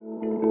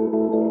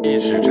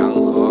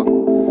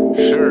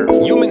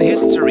Human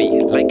history,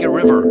 like a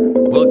river,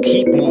 will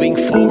keep moving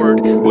forward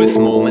with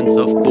moments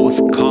of both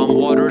calm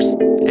waters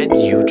and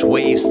huge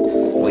waves.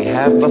 We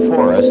have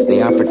before us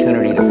the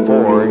opportunity to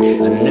forge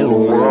a new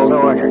world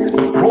order.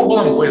 The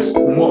problem with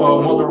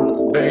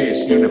modern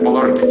days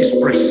unipolarity is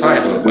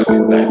precisely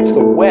that.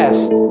 The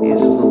West is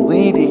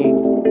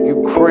leading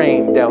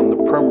Ukraine down the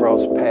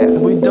primrose path.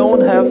 We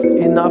don't have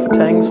enough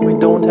tanks, we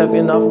don't have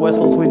enough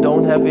vessels, we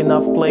don't have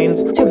enough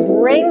planes. To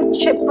bring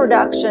chip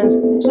productions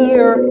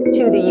here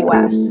to the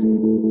US.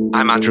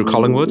 I'm Andrew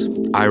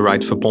Collingwood. I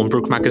write for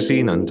Bournebrook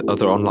magazine and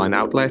other online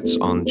outlets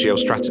on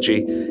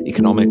geostrategy,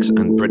 economics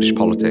and British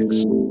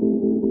politics.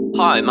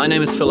 Hi, my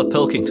name is Philip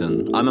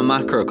Pilkington. I'm a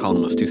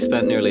macroeconomist who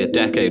spent nearly a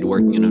decade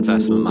working in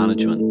investment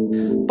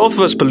management. Both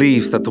of us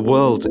believe that the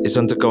world is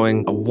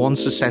undergoing a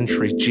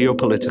once-a-century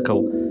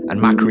geopolitical and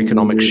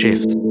macroeconomic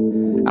shift.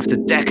 After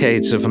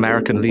decades of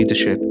American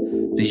leadership,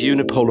 the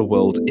unipolar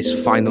world is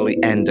finally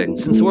ending.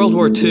 Since World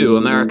War II,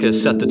 America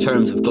has set the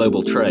terms of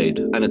global trade,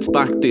 and it's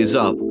backed these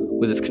up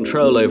with its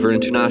control over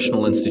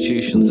international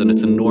institutions and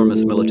its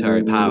enormous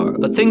military power.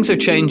 But things are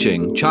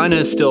changing. China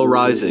is still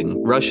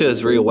rising. Russia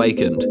has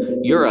reawakened.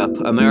 Europe,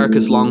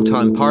 America's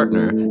longtime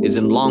partner, is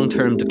in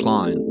long-term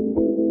decline.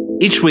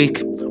 Each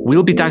week,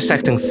 we'll be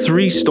dissecting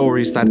 3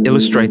 stories that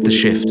illustrate the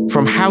shift,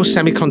 from how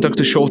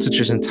semiconductor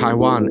shortages in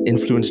Taiwan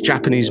influence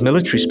Japanese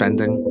military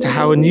spending, to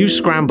how a new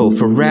scramble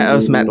for rare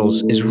earth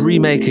metals is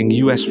remaking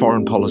US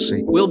foreign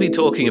policy. We'll be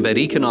talking about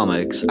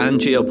economics and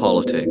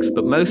geopolitics,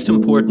 but most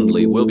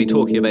importantly, we'll be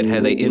talking about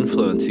how they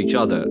influence each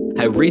other,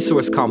 how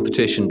resource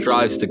competition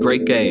drives the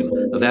great game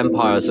of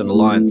empires and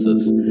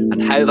alliances,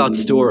 and how that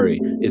story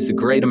is the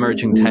great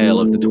emerging tale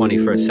of the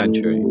 21st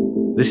century.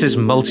 This is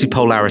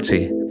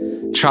Multipolarity,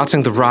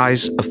 charting the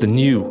rise of the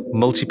new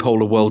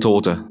multipolar world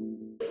order.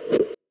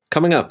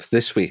 Coming up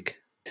this week.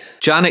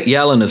 Janet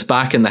Yellen is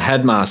back in the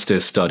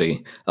headmaster's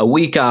study, a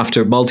week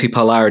after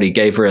Multipolarity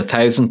gave her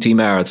 1,000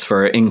 demerits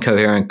for her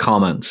incoherent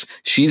comments.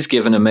 She's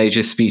given a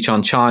major speech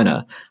on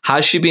China.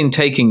 Has she been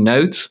taking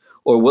notes,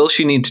 or will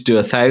she need to do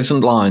 1,000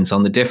 lines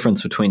on the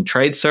difference between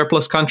trade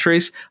surplus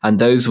countries and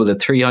those with a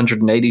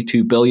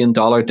 $382 billion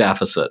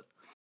deficit?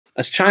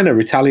 As China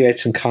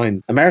retaliates in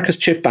kind, America's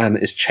chip ban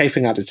is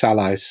chafing at its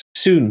allies.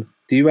 Soon,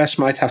 the US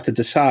might have to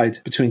decide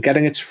between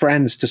getting its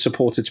friends to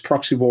support its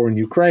proxy war in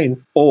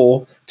Ukraine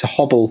or to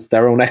hobble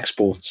their own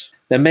exports.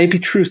 There may be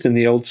truth in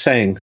the old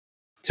saying,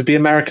 to be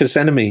America's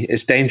enemy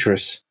is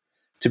dangerous,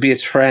 to be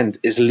its friend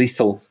is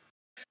lethal.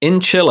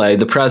 In Chile,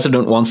 the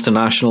president wants to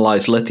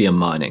nationalize lithium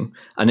mining,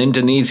 and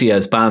Indonesia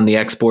has banned the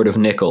export of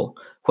nickel.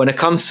 When it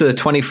comes to the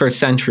 21st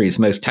century's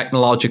most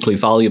technologically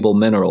valuable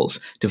minerals,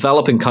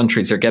 developing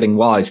countries are getting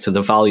wise to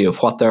the value of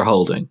what they're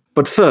holding.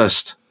 But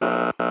first,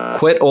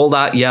 quit all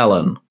that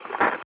yelling.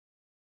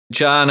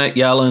 Janet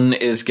Yellen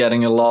is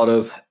getting a lot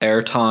of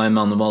airtime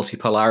on the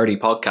Multipolarity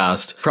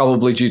podcast,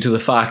 probably due to the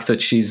fact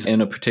that she's in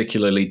a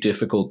particularly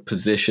difficult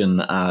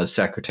position as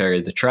Secretary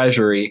of the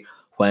Treasury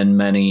when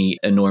many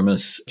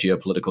enormous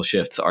geopolitical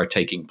shifts are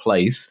taking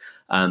place,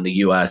 and the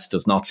US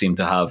does not seem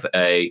to have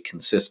a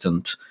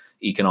consistent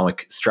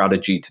economic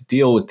strategy to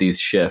deal with these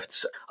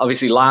shifts.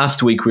 Obviously,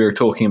 last week we were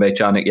talking about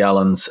Janet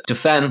Yellen's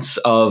defense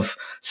of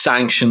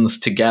sanctions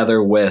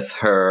together with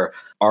her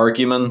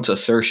argument,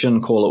 assertion,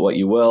 call it what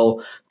you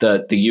will,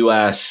 that the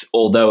US,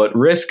 although at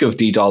risk of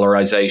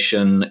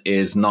de-dollarization,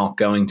 is not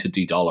going to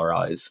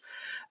de-dollarize.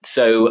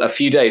 So a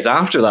few days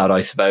after that,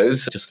 I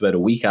suppose, just about a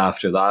week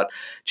after that,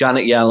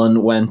 Janet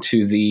Yellen went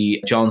to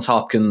the Johns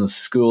Hopkins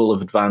School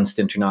of Advanced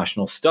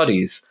International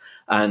Studies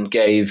and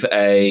gave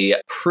a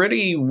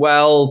pretty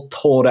well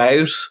thought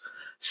out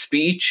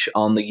speech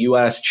on the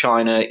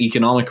US-China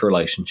economic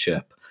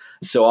relationship.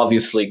 So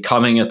obviously,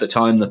 coming at the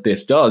time that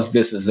this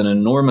is an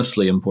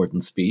enormously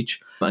important speech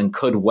and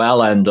could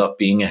well end up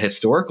being a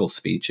historical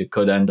speech. It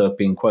could end up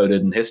being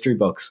quoted in history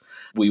books.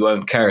 We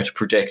won't care to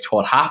predict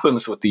what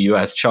happens with the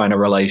US-China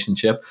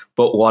relationship,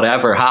 but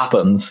whatever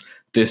happens,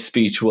 this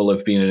speech will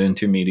have been an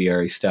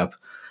intermediary step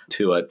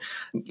to it.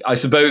 I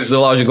suppose the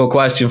logical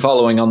question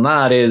following on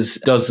that is,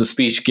 does the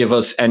speech give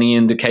us any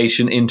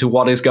indication into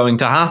what is going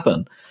to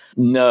happen?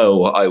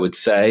 No, I would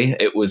say.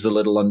 It was a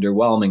little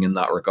underwhelming in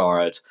that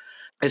regard.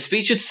 The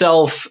speech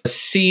itself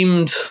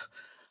seemed,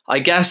 I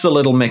guess, a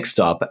little mixed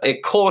up.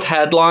 It caught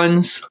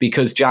headlines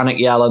because Janet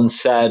Yellen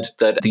said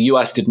that the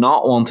US did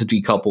not want to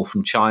decouple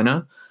from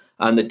China,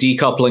 and that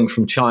decoupling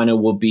from China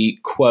would be,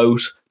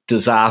 quote,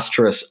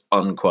 disastrous,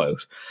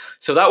 unquote.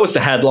 So that was the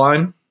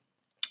headline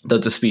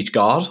that the speech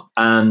got.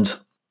 And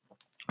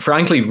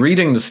frankly,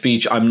 reading the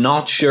speech, I'm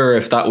not sure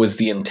if that was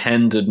the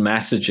intended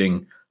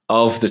messaging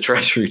of the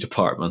Treasury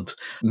Department.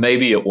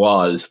 Maybe it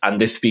was, and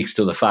this speaks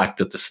to the fact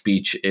that the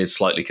speech is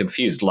slightly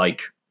confused,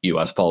 like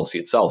US policy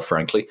itself,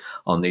 frankly,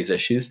 on these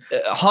issues.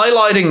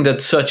 Highlighting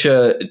that such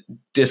a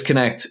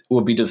disconnect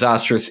would be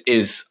disastrous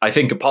is, I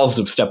think, a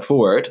positive step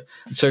forward.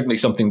 It's certainly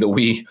something that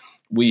we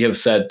have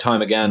said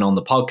time again on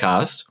the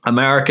podcast.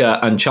 America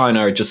and China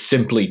are just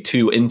simply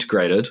too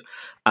integrated,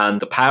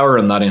 And the power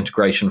in that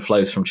integration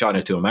flows from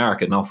China to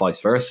America, not vice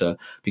versa,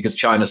 because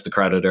China's the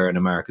creditor and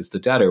America's the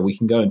debtor. We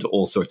can go into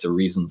all sorts of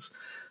reasons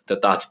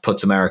that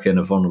puts America in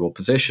a vulnerable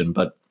position.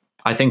 But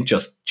I think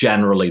just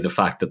generally the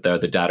fact that they're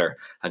the debtor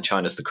and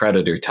China's the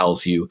creditor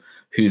tells you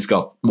who's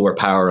got more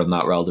power in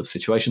that relative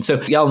situation. So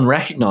Yellen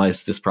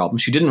recognized this problem.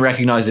 She didn't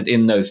recognize it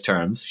in those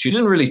terms. She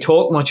didn't really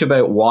talk much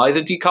about why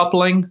the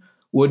decoupling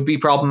would be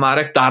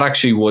problematic. That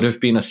actually would have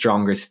been a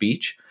stronger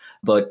speech.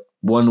 But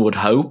one would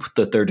hope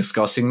that they're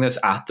discussing this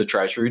at the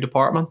Treasury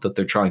Department, that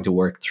they're trying to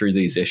work through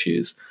these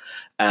issues,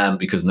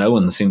 because no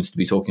one seems to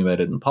be talking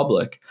about it in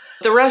public.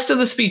 The rest of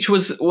the speech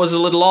was a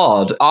little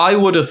odd. I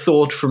would have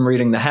thought from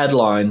reading the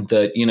headline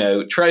that,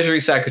 Treasury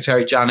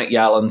Secretary Janet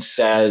Yellen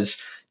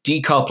says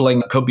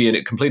decoupling could be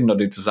a complete and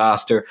utter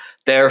disaster.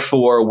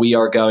 Therefore, we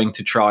are going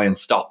to try and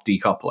stop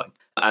decoupling.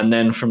 And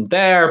then from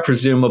there,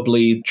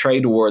 presumably,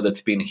 trade war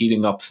that's been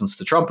heating up since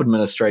the Trump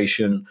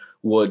administration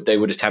they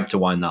would attempt to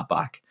wind that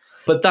back.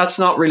 But that's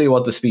not really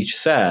what the speech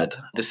said.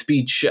 The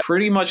speech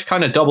pretty much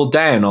kind of doubled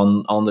down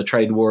on the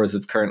trade war as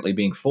it's currently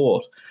being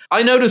fought.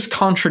 I noticed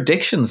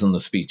contradictions in the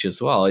speech as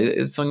well.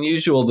 It's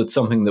unusual that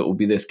something that would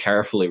be this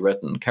carefully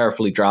written,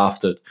 carefully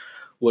drafted,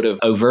 would have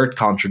overt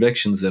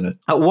contradictions in it.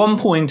 At one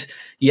point,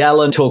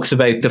 Yellen talks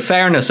about the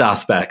fairness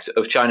aspect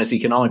of China's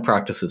economic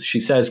practices. She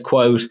says,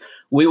 quote,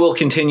 "We will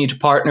continue to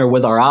partner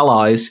with our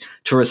allies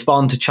to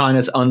respond to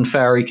China's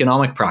unfair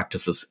economic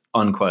practices,"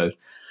 unquote.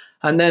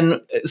 And then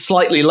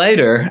slightly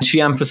later,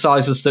 she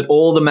emphasizes that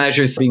all the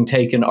measures being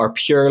taken are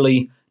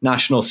purely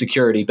national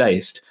security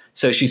based.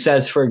 So she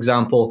says, for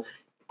example,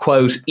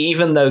 quote,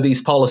 "Even though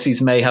these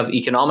policies may have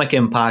economic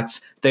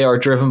impacts, they are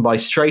driven by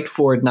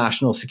straightforward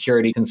national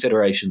security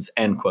considerations,"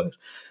 end quote.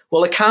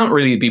 Well, it can't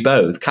really be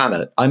both, can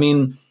it? I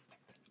mean,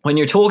 when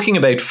you're talking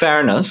about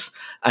fairness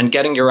and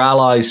getting your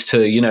allies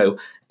to,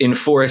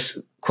 enforce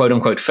quote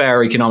unquote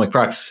fair economic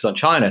practices on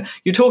China,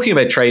 you're talking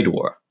about trade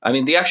war. I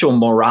mean, the actual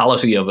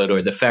morality of it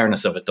or the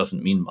fairness of it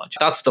doesn't mean much.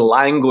 That's the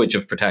language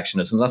of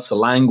protectionism. That's the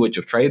language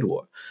of trade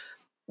war.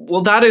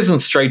 Well, that isn't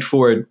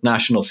straightforward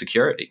national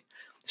security.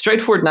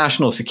 Straightforward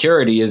national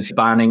security is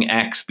banning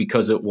X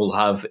because it will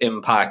have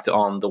impact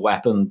on the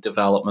weapon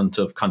development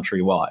of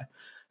country Y.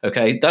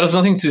 Okay, that has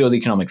nothing to do with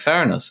economic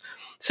fairness.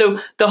 So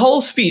the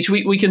whole speech,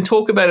 we can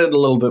talk about it a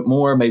little bit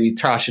more, maybe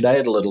trash it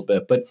out a little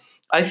bit. But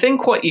I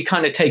think what you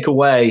kind of take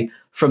away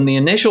from the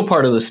initial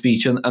part of the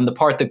speech and the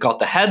part that got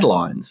the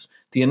headlines,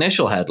 the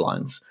initial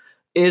headlines,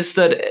 is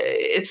that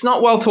it's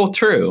not well thought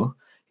through.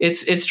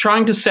 It's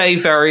trying to say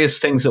various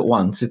things at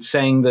once. It's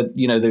saying that,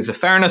 there's a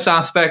fairness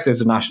aspect,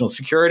 there's a national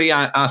security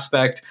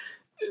aspect,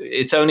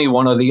 it's only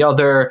one or the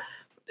other,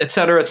 et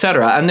cetera, et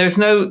cetera. And there's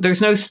no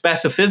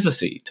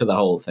specificity to the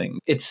whole thing.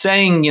 It's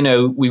saying,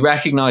 we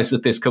recognize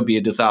that this could be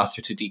a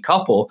disaster to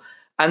decouple,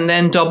 and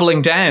then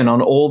doubling down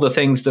on all the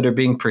things that are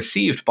being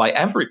perceived by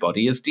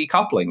everybody as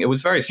decoupling. It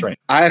was very strange.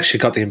 I actually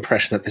got the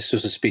impression that this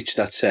was a speech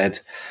that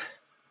said,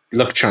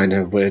 look,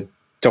 China, we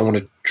don't want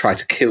to try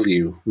to kill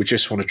you. We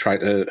just want to try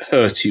to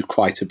hurt you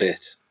quite a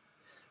bit,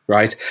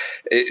 right?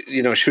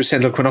 She was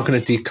saying, look, we're not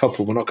going to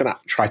decouple. We're not going to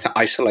try to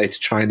isolate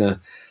China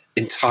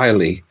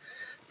entirely.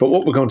 But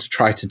what we're going to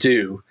try to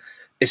do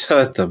is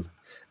hurt them.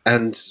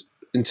 And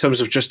in terms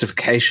of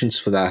justifications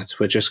for that,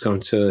 we're just going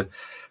to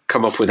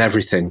come up with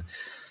everything.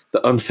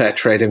 The unfair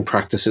trading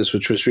practices,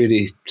 which was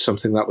really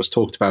something that was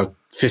talked about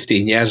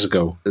 15 years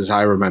ago, as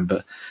I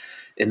remember,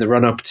 in the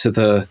run-up to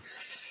the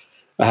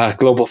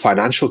global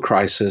financial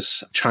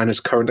crisis, China's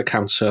current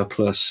account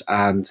surplus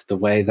and the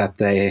way that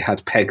they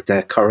had pegged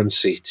their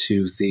currency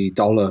to the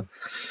dollar.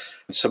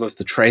 Some of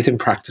the trading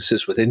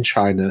practices within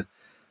China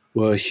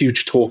were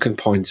huge talking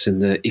points in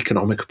the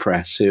economic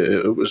press.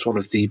 It was one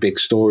of the big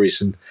stories,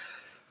 and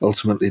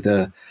ultimately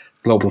the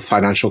global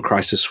financial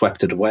crisis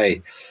swept it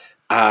away.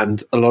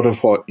 And a lot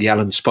of what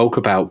Yellen spoke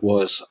about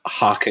was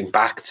harking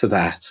back to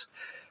that,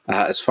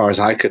 as far as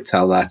I could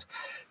tell, that,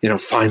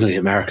 finally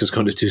America's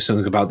going to do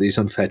something about these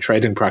unfair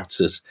trading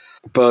practices.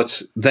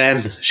 But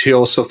then she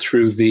also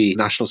threw the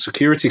national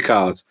security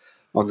card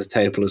on the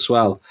table as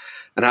well.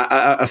 And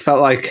I felt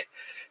like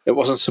it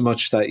wasn't so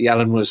much that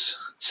Yellen was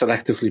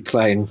selectively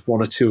playing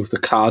one or two of the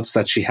cards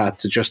that she had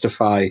to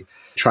justify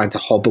trying to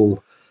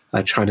hobble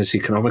China's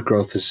economic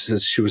growth,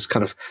 as she was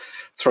kind of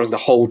throwing the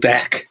whole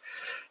deck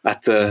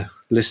at the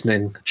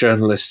listening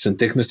journalists and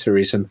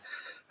dignitaries and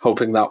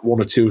hoping that one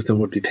or two of them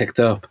would be picked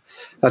up.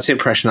 That's the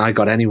impression I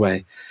got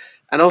anyway.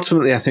 And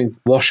ultimately, I think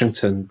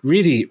Washington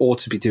really ought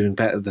to be doing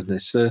better than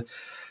this. The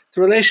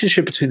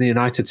relationship between the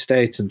United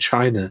States and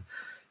China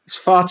is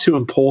far too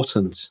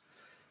important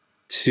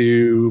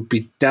to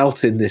be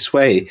dealt in this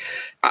way.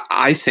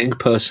 I think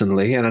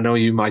personally, and I know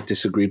you might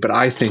disagree, but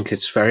I think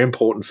it's very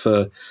important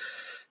for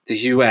the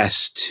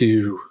US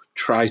to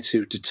try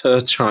to deter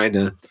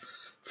China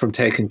from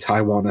taking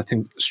Taiwan. I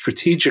think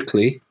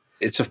strategically,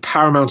 it's of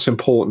paramount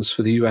importance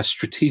for the US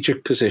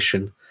strategic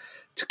position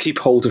to keep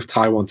hold of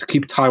Taiwan, to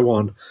keep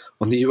Taiwan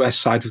on the US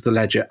side of the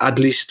ledger, at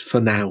least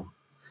for now.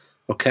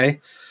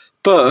 Okay?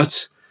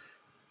 But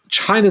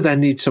China then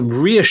needs some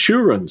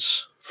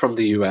reassurance from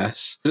the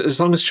US. As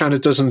long as China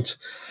doesn't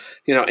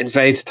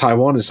invade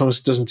Taiwan, as long as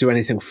it doesn't do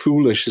anything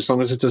foolish, as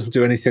long as it doesn't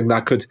do anything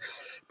that could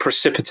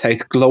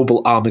precipitate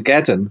global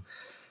Armageddon,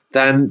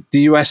 then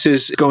the US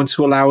is going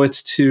to allow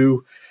it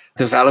to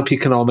develop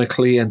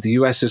economically, and the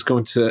US is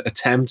going to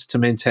attempt to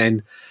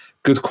maintain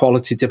good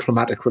quality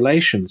diplomatic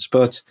relations.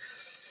 But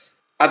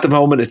at the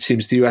moment, it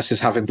seems the US is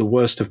having the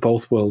worst of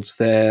both worlds.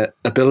 Their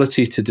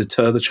ability to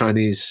deter the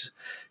Chinese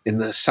in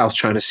the South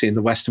China Sea and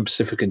the Western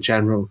Pacific in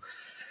general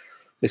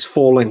is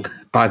falling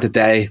by the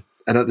day.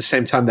 And at the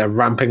same time, they're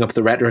ramping up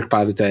the rhetoric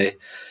by the day.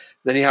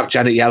 Then you have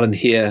Janet Yellen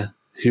here,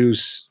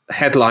 whose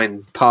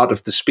headline part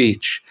of the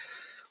speech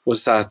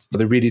was that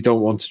they really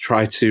don't want to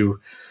try to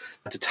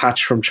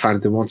detach from China.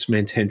 They want to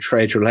maintain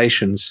trade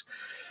relations.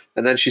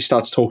 And then she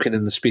starts talking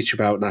in the speech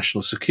about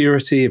national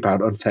security,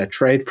 about unfair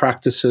trade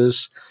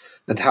practices,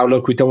 and how,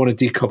 look, we don't want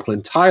to decouple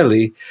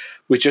entirely.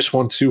 We just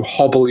want to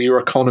hobble your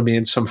economy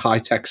in some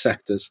high-tech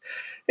sectors.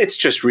 It's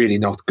just really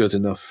not good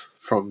enough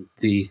from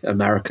the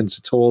Americans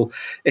at all.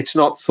 It's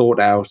not thought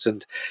out.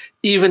 And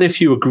even if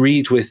you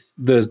agreed with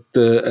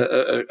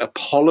a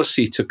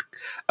policy to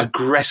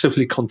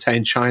aggressively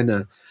contain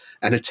China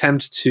and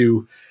attempt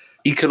to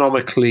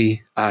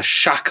economically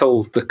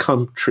shackle the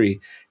country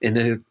in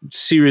a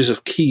series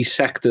of key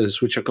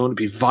sectors which are going to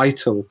be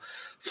vital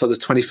for the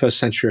 21st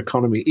century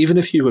economy, even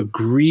if you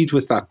agreed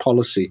with that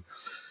policy,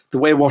 the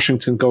way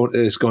Washington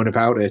is going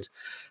about it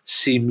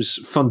seems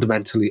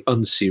fundamentally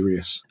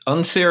unserious.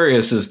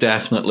 Unserious is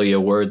definitely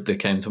a word that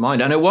came to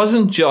mind. And it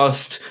wasn't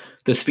just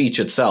the speech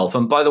itself.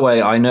 And by the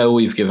way, I know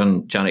we've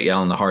given Janet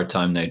Yellen a hard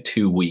time now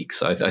 2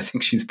 weeks. I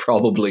think she's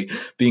probably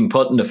being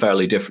put in a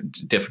fairly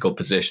difficult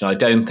position. I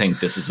don't think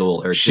this is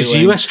all her She's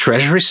doing. US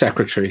Treasury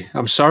Secretary.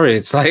 I'm sorry.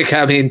 It's like,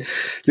 I mean,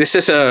 this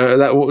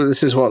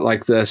is what,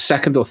 like the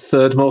second or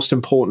third most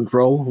important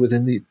role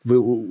within the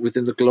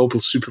global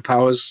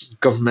superpowers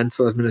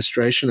governmental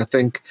administration. I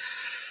think,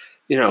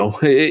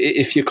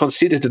 if you're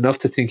conceited enough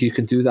to think you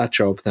can do that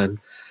job, then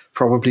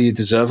probably you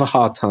deserve a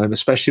hard time,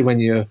 especially when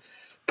you're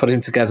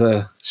putting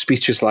together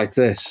speeches like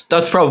this.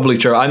 That's probably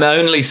true. I'm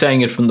only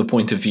saying it from the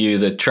point of view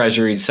that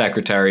Treasury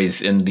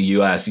secretaries in the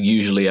US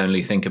usually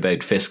only think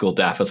about fiscal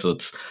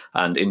deficits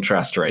and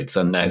interest rates,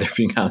 and now they're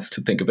being asked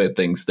to think about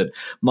things that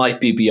might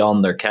be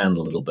beyond their ken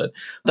a little bit.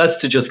 That's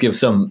to just give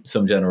some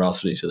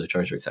generosity to the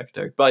Treasury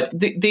secretary. But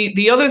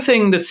the other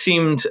thing that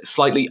seemed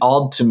slightly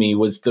odd to me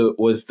was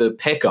the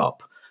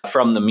pickup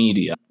from the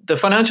media. The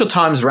Financial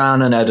Times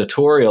ran an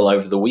editorial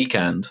over the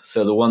weekend,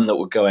 so the one that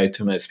would go out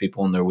to most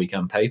people in their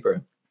weekend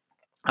paper.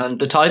 And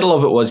the title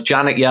of it was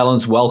Janet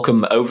Yellen's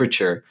Welcome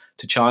Overture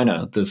to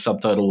China. The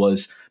subtitle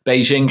was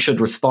Beijing should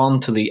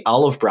respond to the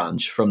olive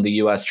branch from the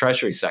US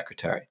Treasury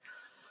Secretary.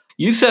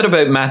 You said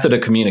about method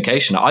of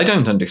communication. I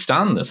don't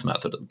understand this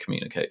method of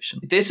communication.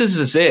 This is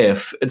as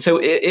if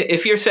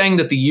you're saying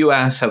that the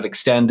US have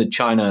extended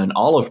China an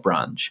olive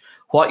branch,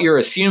 what you're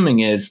assuming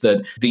is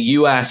that the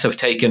US have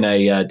taken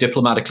a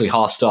diplomatically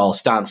hostile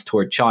stance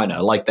toward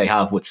China, like they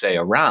have with, say,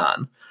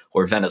 Iran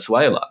or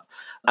Venezuela.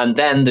 And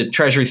then the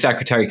Treasury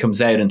Secretary comes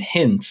out and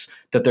hints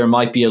that there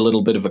might be a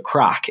little bit of a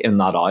crack in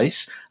that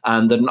ice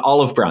and that an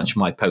olive branch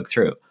might poke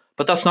through.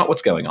 But that's not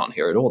what's going on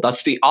here at all.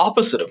 That's the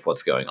opposite of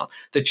what's going on.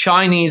 The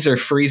Chinese are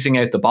freezing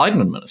out the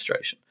Biden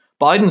administration.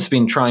 Biden's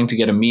been trying to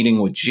get a meeting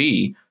with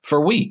Xi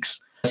for weeks,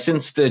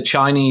 since the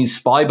Chinese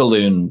spy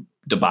balloon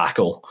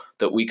debacle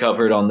that we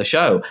covered on the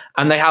show.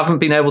 And they haven't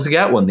been able to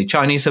get one. The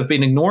Chinese have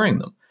been ignoring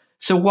them.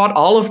 So what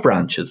olive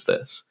branch is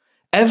this?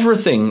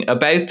 Everything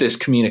about this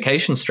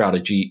communication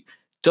strategy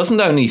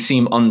doesn't only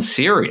seem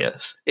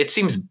unserious, it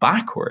seems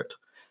backward.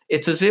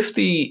 It's as if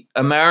the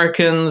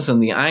Americans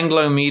and the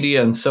Anglo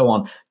media and so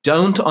on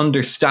don't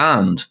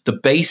understand the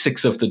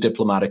basics of the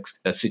diplomatic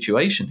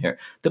situation here.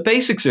 The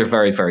basics are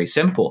very, very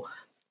simple.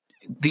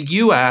 The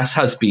US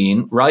has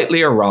been,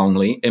 rightly or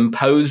wrongly,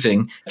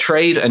 imposing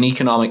trade and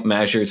economic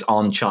measures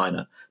on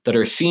China that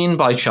are seen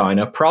by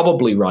China,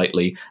 probably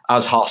rightly,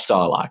 as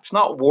hostile acts.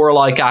 Not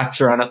warlike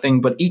acts or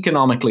anything, but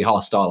economically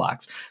hostile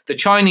acts. The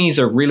Chinese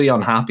are really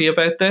unhappy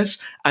about this,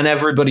 and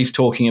everybody's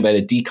talking about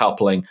a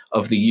decoupling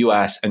of the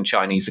US and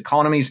Chinese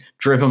economies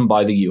driven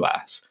by the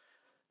US.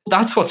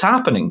 That's what's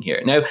happening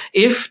here. Now,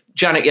 if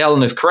Janet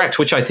Yellen is correct,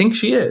 which I think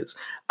she is,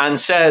 and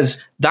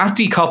says that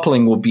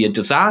decoupling will be a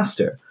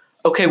disaster,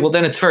 okay, well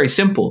then it's very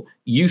simple.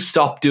 You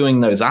stop doing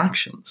those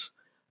actions.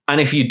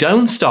 And if you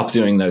don't stop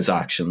doing those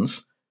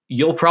actions,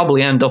 you'll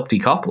probably end up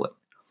decoupling.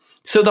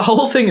 So the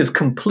whole thing is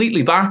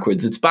completely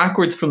backwards. It's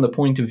backwards from the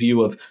point of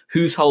view of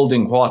who's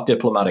holding what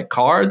diplomatic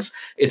cards.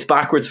 It's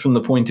backwards from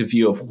the point of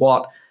view of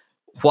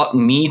what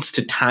needs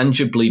to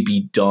tangibly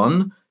be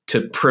done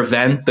to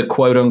prevent the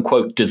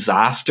quote-unquote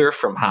disaster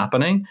from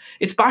happening.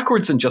 It's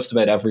backwards in just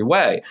about every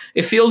way.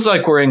 It feels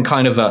like we're in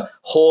kind of a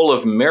hall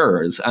of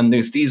mirrors, and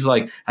there's these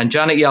and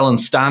Janet Yellen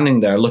standing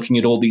there looking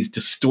at all these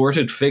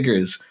distorted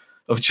figures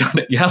of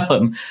Janet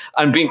Yellen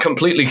and being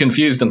completely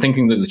confused and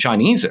thinking they're the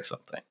Chinese or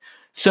something.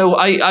 So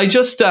I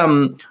just,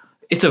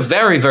 it's a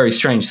very, very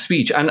strange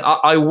speech. And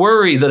I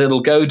worry that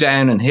it'll go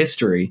down in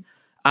history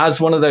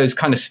as one of those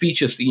kind of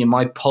speeches that you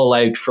might pull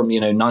out from,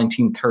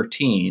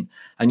 1913,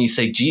 and you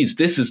say, geez,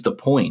 this is the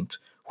point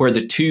where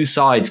the two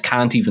sides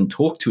can't even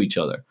talk to each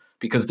other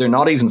because they're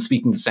not even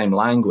speaking the same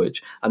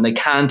language, and they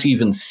can't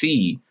even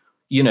see,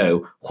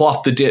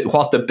 what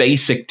the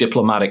basic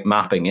diplomatic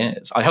mapping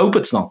is. I hope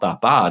it's not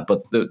that bad,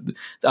 but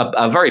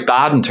a very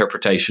bad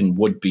interpretation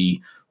would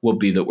be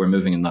that we're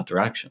moving in that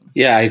direction.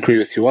 Yeah, I agree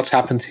with you. What's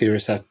happened here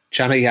is that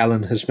Janet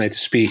Yellen has made a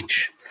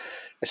speech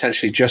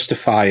essentially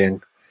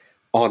justifying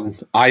on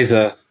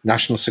either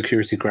national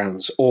security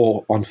grounds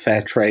or on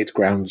fair trade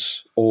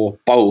grounds or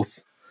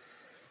both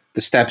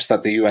the steps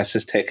that the US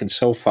has taken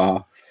so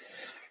far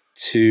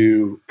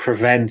to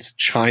prevent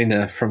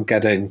China from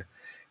getting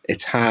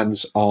its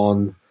hands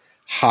on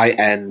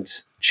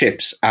high-end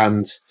chips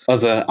and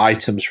other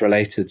items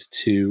related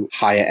to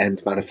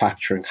higher-end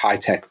manufacturing,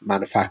 high-tech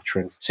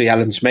manufacturing. So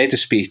Yellen's made a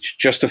speech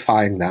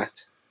justifying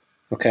that,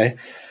 okay?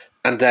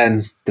 And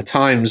then the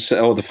Times,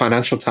 or the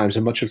Financial Times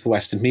and much of the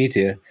Western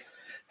media,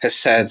 has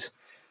said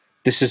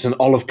this is an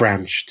olive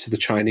branch to the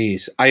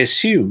Chinese. I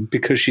assume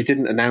because she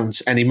didn't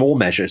announce any more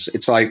measures.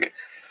 It's like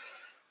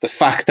the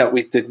fact that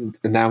we didn't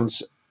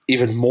announce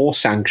even more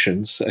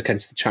sanctions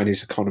against the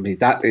Chinese economy,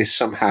 that is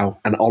somehow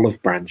an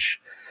olive branch.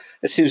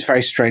 It seems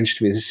very strange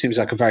to me. This seems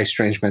like a very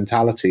strange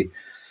mentality.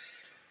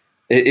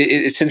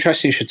 It's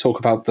interesting you should talk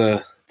about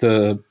the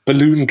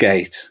balloon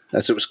gate,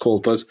 as it was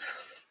called. But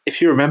if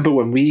you remember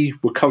when we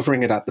were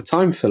covering it at the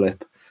time,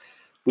 Philip,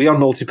 we on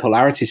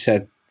Multipolarity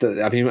said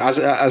that,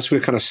 as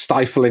we're kind of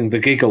stifling the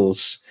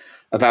giggles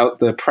about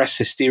the press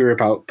hysteria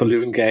about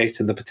balloon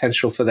gate and the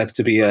potential for there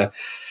to be a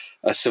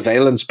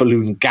surveillance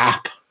balloon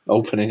gap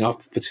opening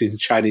up between the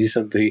Chinese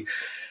and the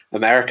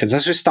Americans,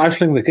 as we're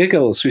stifling the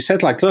giggles, we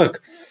said,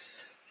 look,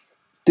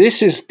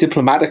 this is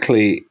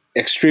diplomatically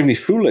extremely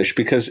foolish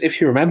because if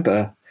you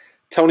remember,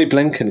 Tony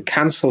Blinken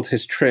cancelled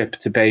his trip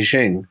to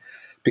Beijing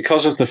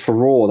because of the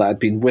furore that had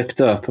been whipped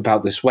up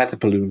about this weather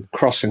balloon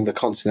crossing the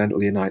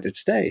continental United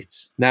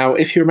States. Now,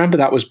 if you remember,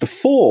 that was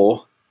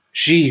before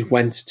Xi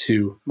went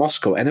to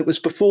Moscow, and it was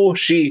before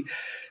Xi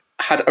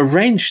had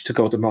arranged to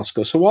go to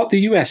Moscow. So what the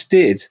US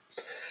did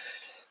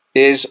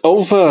is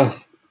over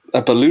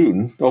a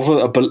balloon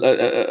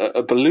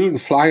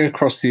flying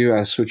across the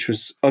US, which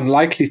was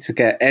unlikely to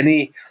get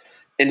any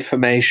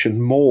information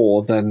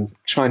more than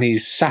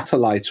Chinese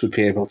satellites would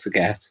be able to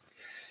get.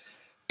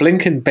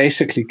 Blinken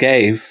basically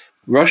gave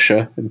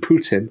Russia and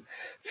Putin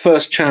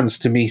first chance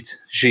to meet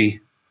Xi,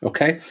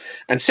 okay?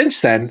 And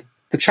since then,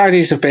 the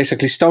Chinese have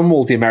basically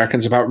stonewalled the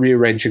Americans about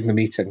rearranging the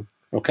meeting,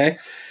 okay?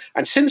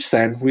 And since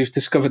then, we've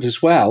discovered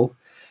as well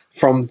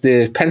from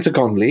the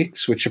Pentagon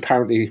leaks, which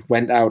apparently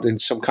went out in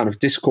some kind of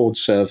Discord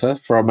server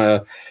from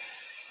a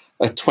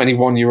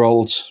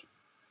 21-year-old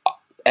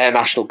Air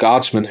National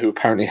Guardsman who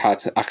apparently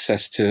had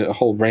access to a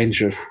whole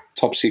range of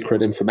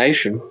top-secret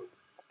information.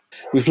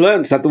 We've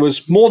learned that there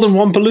was more than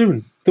one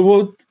balloon. There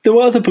were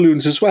other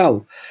balloons as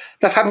well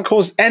that hadn't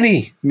caused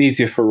any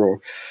media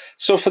furore.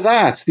 So for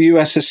that, the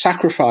US has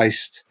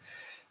sacrificed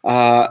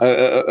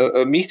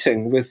a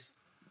meeting with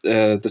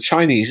the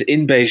Chinese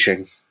in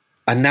Beijing.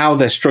 And now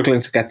they're struggling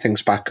to get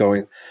things back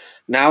going.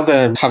 Now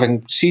they're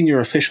having senior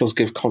officials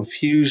give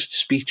confused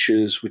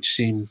speeches which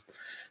seem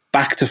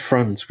back to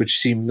front, which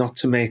seem not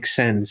to make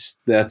sense,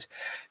 that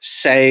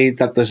say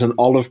that there's an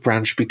olive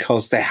branch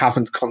because they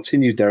haven't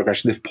continued their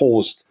aggression. They've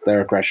paused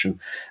their aggression.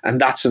 And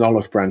that's an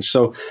olive branch.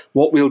 So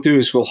what we'll do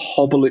is we'll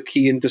hobble a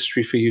key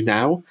industry for you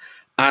now,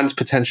 and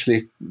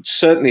potentially,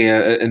 certainly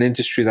an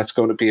industry that's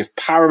going to be of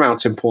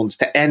paramount importance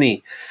to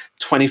any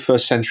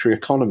 21st century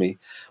economy.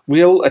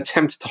 We'll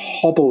attempt to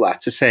hobble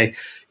that to say,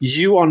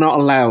 you are not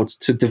allowed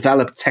to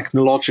develop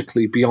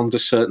technologically beyond a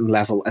certain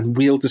level, and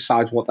we'll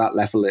decide what that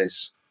level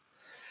is.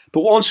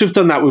 But once we've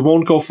done that, we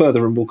won't go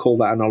further, and we'll call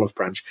that an olive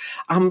branch.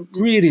 I'm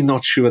really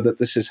not sure that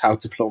this is how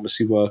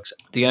diplomacy works.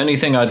 The only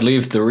thing I'd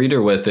leave the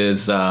reader with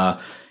is,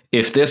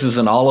 if this is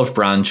an olive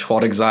branch,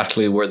 what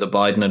exactly were the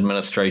Biden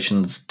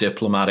administration's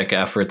diplomatic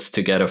efforts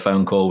to get a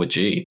phone call with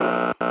Xi?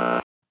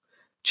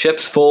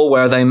 Chips fall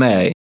where they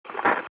may.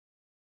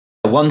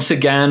 Once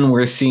again,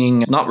 we're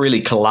seeing not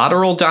really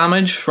collateral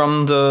damage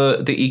from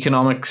the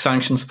economic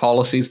sanctions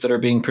policies that are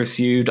being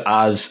pursued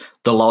as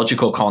the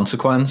logical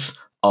consequence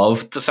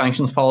of the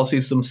sanctions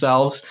policies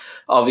themselves.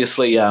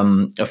 Obviously, a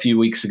few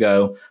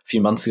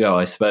months ago,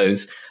 I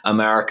suppose,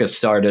 America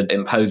started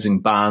imposing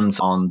bans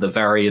on the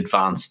very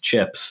advanced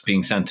chips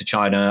being sent to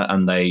China,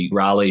 and they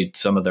rallied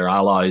some of their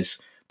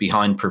allies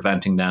behind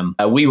preventing them.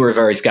 We were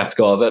very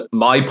skeptical of it.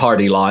 My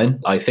party line,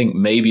 I think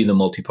maybe the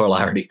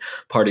Multipolarity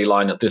party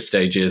line at this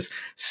stage, is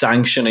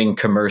sanctioning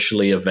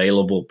commercially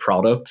available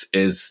products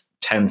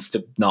tends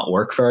to not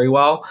work very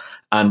well,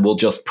 and will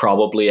just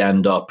probably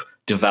end up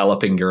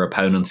developing your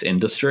opponent's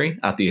industry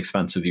at the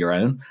expense of your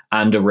own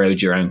and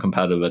erode your own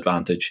competitive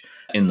advantage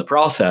in the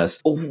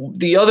process.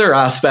 The other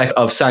aspect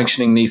of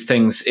sanctioning these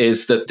things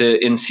is that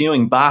the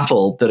ensuing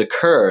battle that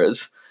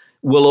occurs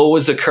will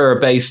always occur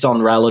based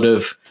on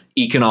relative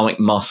economic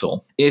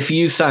muscle. If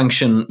you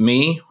sanction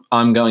me,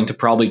 I'm going to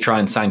probably try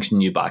and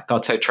sanction you back.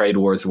 That's how trade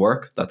wars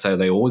work. That's how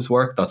they always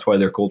work. That's why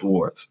they're called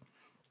wars.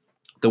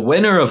 The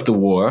winner of the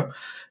war,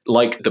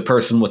 like the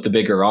person with the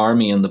bigger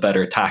army and the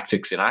better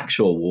tactics in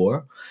actual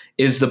war,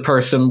 is the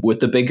person with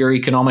the bigger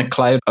economic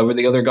clout over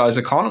the other guy's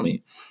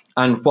economy.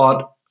 And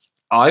what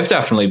I've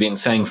definitely been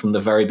saying from the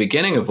very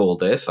beginning of all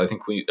this, I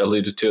think we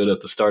alluded to it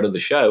at the start of the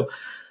show,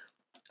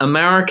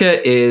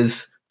 America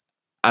is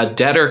a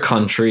debtor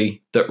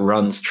country that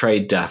runs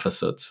trade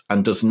deficits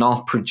and does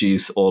not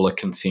produce all it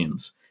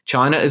consumes.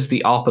 China is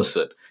the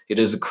opposite. It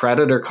is a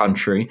creditor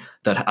country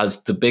that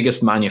has the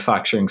biggest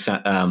manufacturing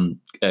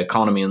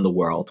economy in the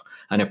world,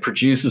 and it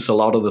produces a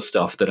lot of the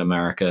stuff that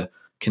America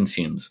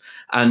consumes.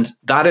 And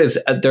that is,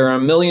 there are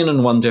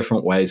 1,000,001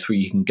 different ways where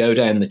you can go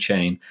down the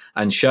chain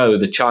and show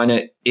that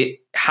China, it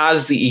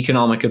has the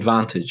economic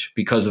advantage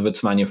because of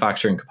its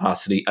manufacturing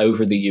capacity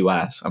over the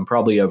US and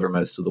probably over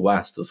most of the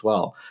West as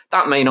well.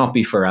 That may not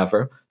be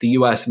forever. The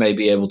US may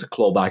be able to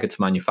claw back its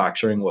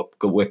manufacturing with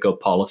good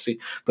policy,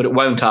 but it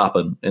won't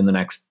happen in the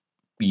next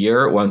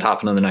year. It won't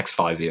happen in the next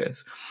 5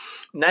 years.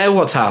 Now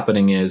what's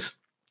happening is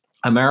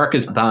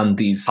America's banned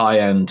these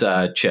high-end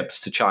chips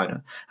to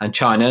China, and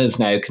China is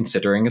now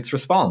considering its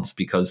response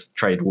because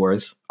trade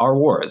wars are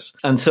wars.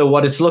 And so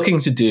what it's looking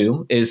to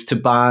do is to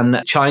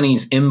ban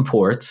Chinese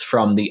imports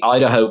from the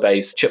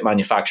Idaho-based chip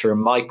manufacturer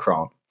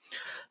Micron.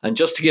 And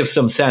just to give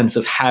some sense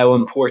of how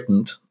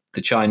important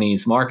the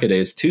Chinese market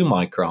is to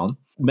Micron,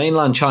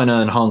 mainland China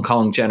and Hong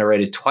Kong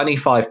generated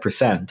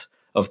 25%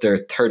 of their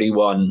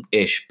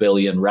 31-ish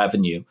billion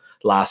revenue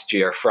last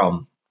year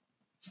from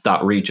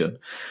that region.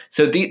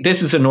 So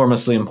this is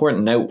enormously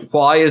important. Now,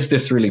 why is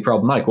this really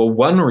problematic? Well,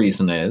 one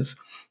reason is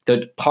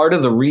that part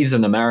of the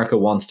reason America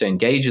wants to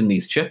engage in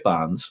these chip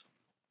bans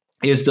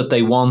is that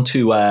they want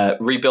to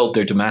rebuild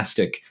their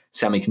domestic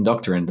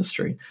semiconductor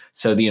industry.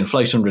 So the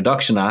Inflation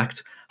Reduction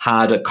Act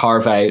had a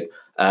carve out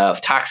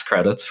of tax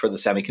credits for the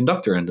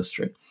semiconductor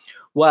industry.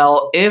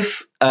 Well,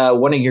 if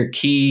one of your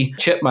key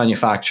chip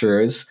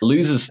manufacturers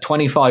loses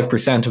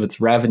 25% of its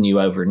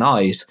revenue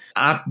overnight,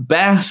 at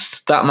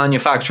best, that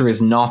manufacturer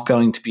is not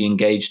going to be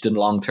engaged in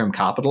long-term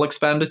capital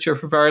expenditure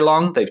for very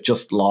long. They've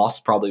just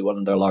lost probably one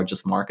of their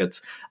largest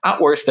markets. At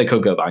worst, they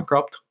could go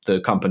bankrupt. The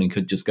company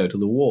could just go to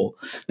the wall.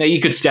 Now, you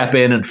could step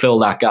in and fill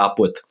that gap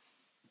with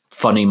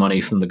funny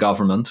money from the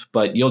government,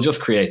 but you'll just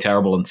create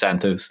terrible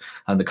incentives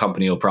and the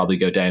company will probably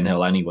go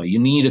downhill anyway. You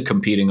need it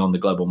competing on the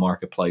global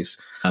marketplace,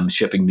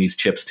 shipping these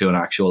chips to an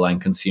actual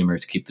end consumer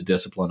to keep the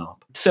discipline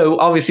up. So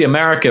obviously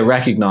America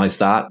recognized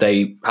that.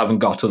 They haven't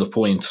got to the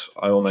point,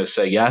 I almost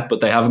say yet, but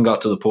they haven't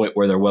got to the point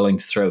where they're willing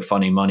to throw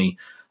funny money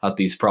at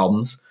these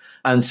problems.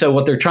 And so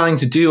what they're trying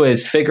to do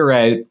is figure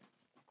out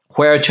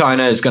where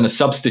China is going to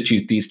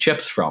substitute these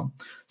chips from.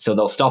 So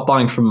they'll stop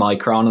buying from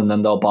Micron and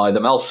then they'll buy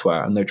them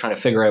elsewhere. And they're trying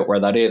to figure out where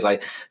that is. I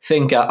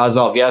think as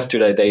of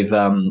yesterday,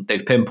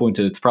 they've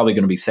pinpointed it's probably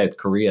going to be South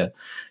Korea.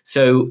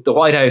 So the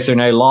White House are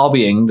now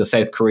lobbying the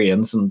South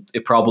Koreans, and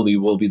it probably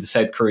will be the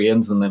South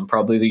Koreans and then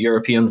probably the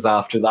Europeans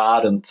after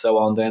that and so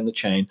on down the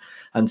chain,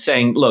 and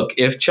saying, look,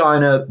 if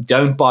China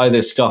don't buy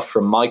this stuff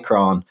from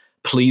Micron,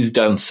 please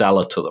don't sell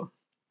it to them.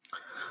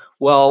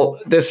 Well,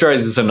 this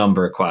raises a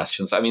number of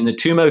questions. I mean, the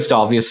two most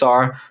obvious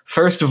are,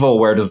 first of all,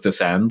 where does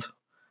this end?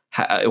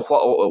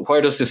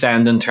 Where does this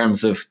end in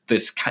terms of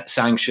this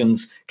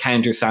sanctions,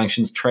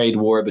 counter-sanctions trade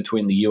war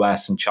between the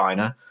US and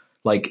China?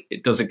 Like,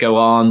 does it go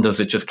on? Does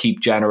it just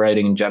keep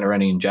generating and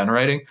generating and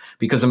generating?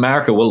 Because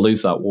America will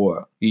lose that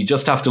war. You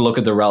just have to look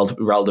at the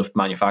relative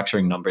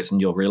manufacturing numbers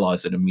and you'll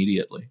realize it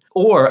immediately.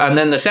 And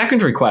then the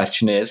secondary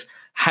question is,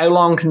 how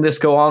long can this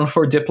go on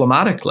for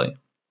diplomatically?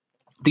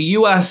 The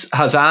US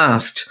has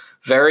asked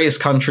various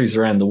countries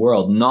around the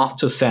world not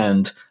to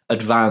send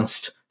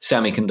advanced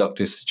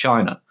semiconductors to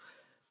China.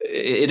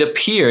 It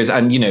appears,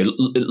 and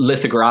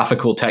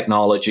lithographical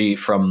technology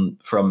from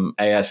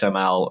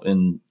ASML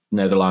in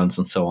Netherlands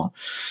and so on,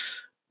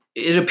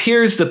 it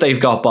appears that they've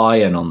got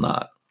buy-in on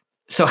that.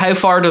 So how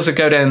far does it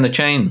go down the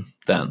chain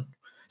then?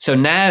 So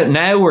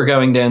now we're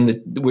going down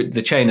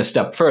the chain a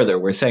step further.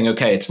 We're saying,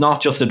 okay, it's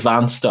not just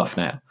advanced stuff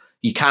now.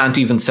 You can't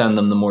even send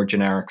them the more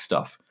generic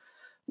stuff.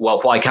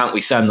 Well, why can't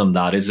we send them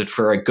that? Is it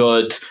for a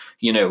good,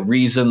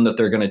 reason that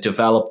they're going to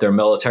develop their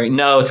military?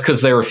 No, it's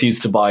because they refuse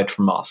to buy it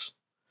from us.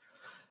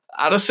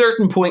 At a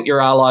certain point,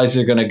 your allies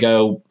are going to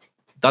go,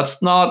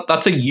 that's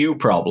a you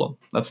problem.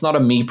 That's not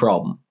a me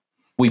problem.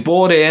 We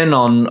bought in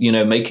on,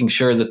 making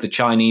sure that the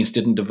Chinese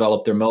didn't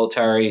develop their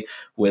military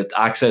with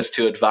access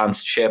to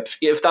advanced chips,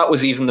 if that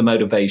was even the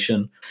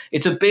motivation.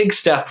 It's a big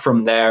step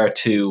from there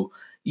to,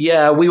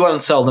 we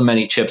won't sell them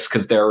any chips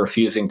because they're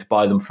refusing to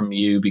buy them from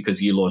you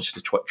because you launched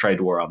a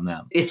trade war on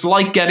them. It's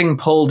like getting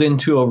pulled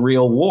into a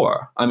real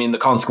war. I mean, the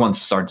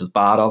consequences aren't as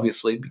bad,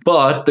 obviously,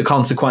 but the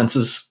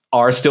consequences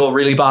are still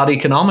really bad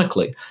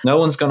economically. No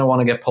one's going to want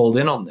to get pulled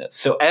in on this.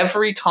 So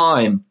every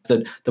time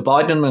that the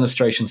Biden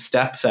administration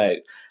steps out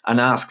and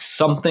asks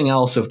something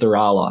else of their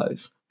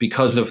allies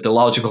because of the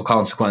logical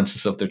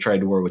consequences of their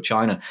trade war with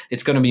China,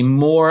 it's going to be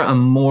more and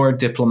more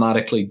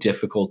diplomatically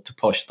difficult to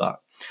push that.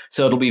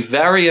 So it'll be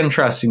very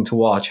interesting to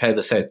watch how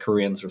the South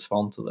Koreans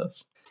respond to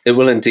this. It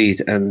will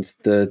indeed. And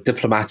the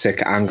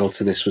diplomatic angle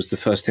to this was the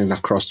first thing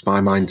that crossed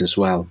my mind as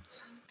well.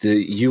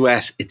 The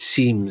US, it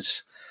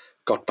seems,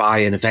 got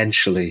buy-in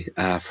eventually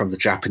from the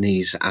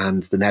Japanese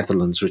and the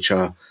Netherlands, which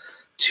are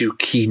two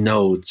key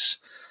nodes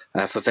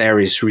for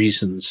various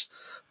reasons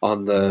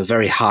on the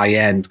very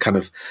high-end, kind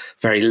of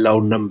very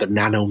low-number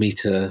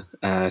nanometer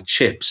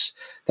chips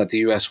that the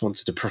US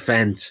wanted to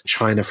prevent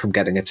China from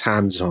getting its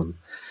hands on.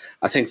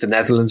 I think the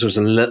Netherlands was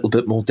a little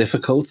bit more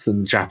difficult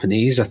than the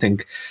Japanese. I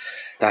think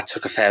that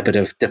took a fair bit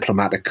of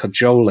diplomatic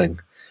cajoling.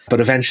 But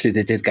eventually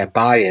they did get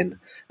buy-in.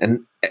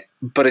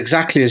 But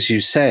exactly as you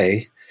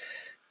say,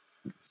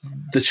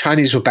 the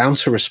Chinese were bound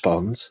to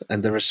respond,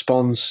 and the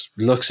response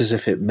looks as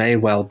if it may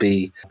well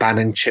be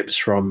banning chips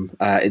from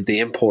the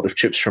import of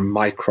chips from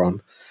Micron,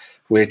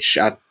 which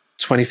at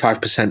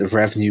 25% of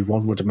revenue,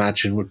 one would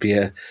imagine would be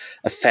a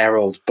fair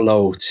old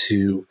blow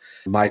to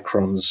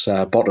Micron's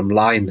bottom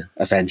line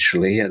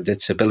eventually, and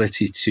its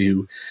ability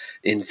to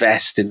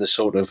invest in the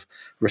sort of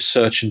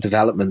research and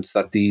development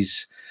that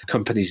these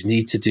companies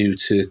need to do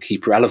to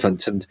keep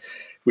relevant. And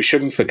we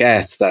shouldn't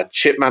forget that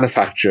chip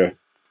manufacture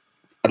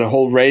at a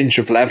whole range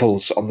of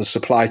levels on the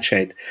supply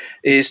chain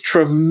is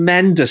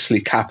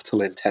tremendously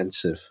capital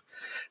intensive.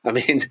 I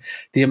mean,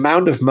 the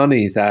amount of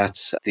money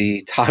that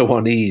the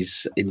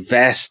Taiwanese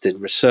invest in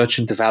research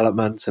and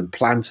development and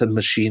plant and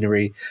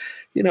machinery,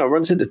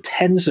 runs into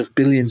tens of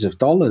billions of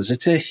dollars.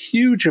 It's a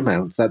huge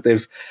amount that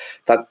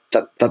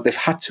they've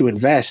had to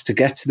invest to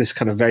get to this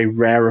kind of very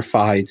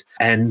rarefied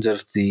end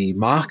of the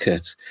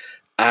market.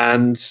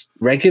 And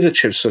regular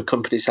chips for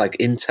companies like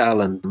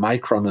Intel and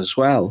Micron as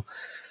well,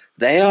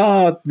 they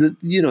are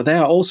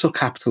also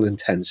capital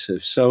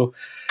intensive. So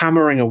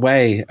hammering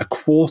away a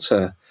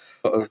quarter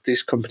of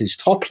these companies'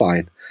 top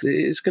line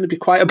is going to be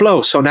quite a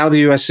blow. So now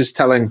the US is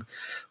telling,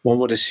 one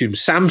would assume,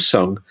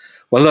 Samsung,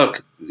 well,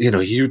 look,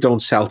 you don't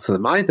sell to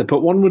them either.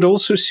 But one would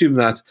also assume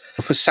that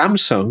for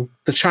Samsung,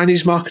 the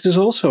Chinese market is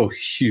also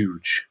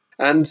huge.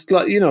 And,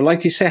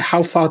 like you say,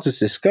 how far does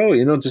this go?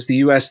 Does the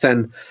US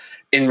then,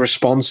 in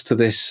response to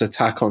this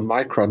attack on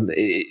Micron,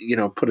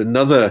 put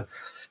another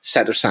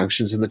set of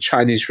sanctions, and the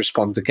Chinese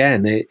respond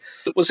again?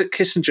 Was it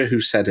Kissinger who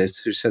said it?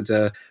 Who said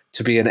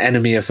to be an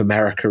enemy of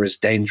America is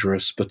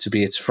dangerous, but to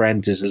be its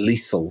friend is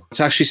lethal? It's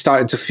actually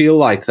starting to feel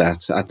like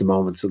that at the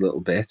moment a little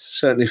bit,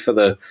 certainly for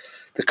the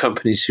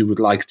companies who would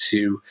like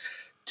to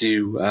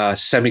do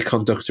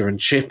semiconductor and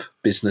chip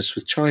business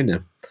with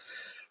China.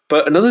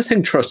 But another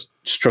thing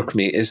struck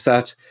me is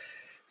that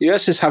the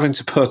US is having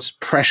to put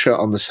pressure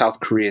on the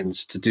South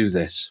Koreans to do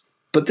this.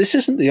 But this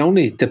isn't the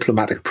only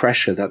diplomatic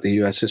pressure that the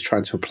US is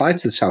trying to apply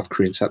to the South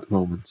Koreans at the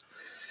moment.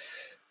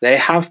 They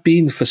have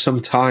been for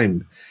some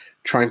time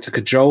trying to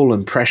cajole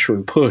and pressure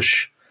and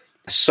push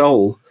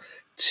Seoul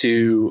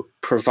to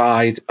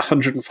provide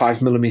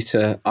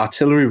 105mm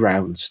artillery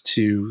rounds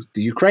to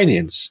the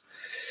Ukrainians.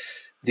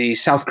 The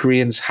South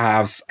Koreans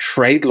have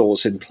trade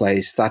laws in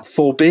place that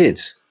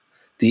forbid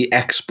the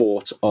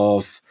export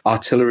of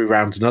artillery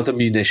rounds and other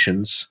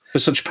munitions for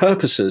such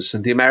purposes.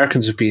 And the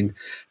Americans have been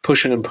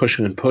pushing and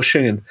pushing and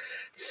pushing. And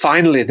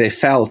finally, they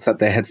felt that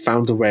they had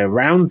found a way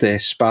around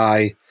this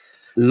by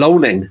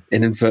loaning,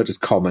 in inverted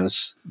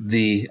commas,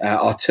 the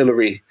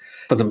artillery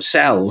for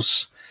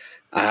themselves.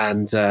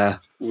 And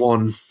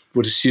one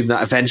would assume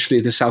that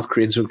eventually the South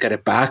Koreans would get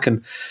it back,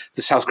 and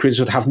the South Koreans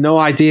would have no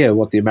idea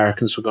what the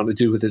Americans were going to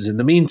do with it in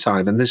the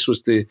meantime. And this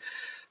was the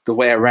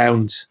way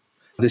around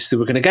this they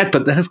were going to get.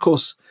 But then, of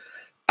course,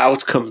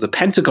 out come the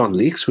Pentagon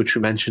leaks, which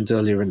we mentioned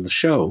earlier in the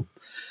show,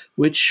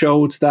 which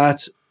showed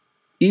that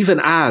even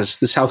as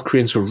the South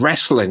Koreans were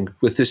wrestling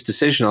with this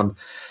decision on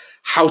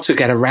how to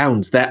get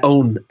around their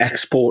own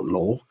export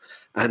law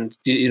and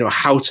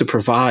how to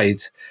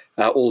provide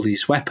all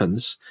these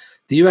weapons,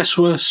 the US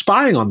were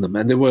spying on them,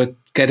 and they were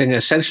getting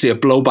essentially a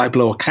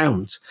blow-by-blow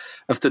account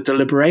of the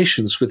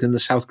deliberations within the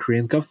South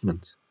Korean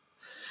government.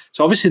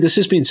 So obviously this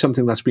has been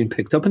something that's been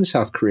picked up in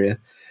South Korea.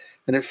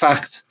 And in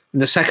fact, in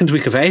the second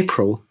week of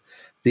April,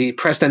 the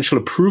presidential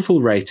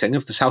approval rating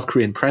of the South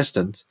Korean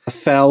president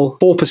fell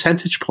 4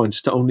 percentage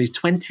points to only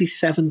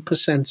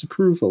 27%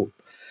 approval.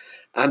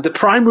 And the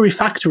primary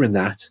factor in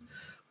that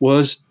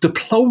was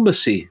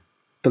diplomacy,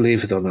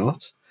 believe it or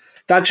not.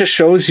 That just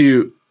shows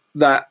you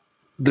that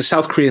the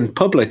South Korean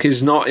public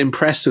is not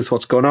impressed with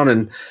what's going on.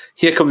 And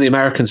here come the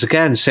Americans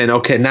again saying,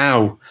 okay,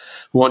 now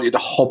we want you to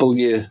hobble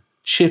your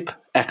chip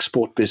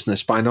export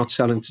business by not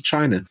selling to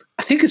China.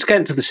 I think it's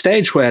getting to the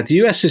stage where the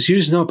US is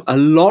using up a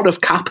lot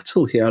of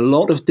capital here, a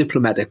lot of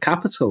diplomatic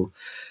capital.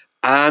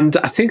 And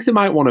I think they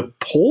might want to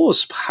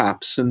pause,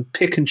 perhaps, and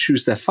pick and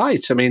choose their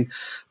fights. I mean,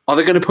 are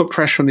they going to put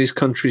pressure on these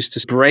countries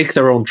to break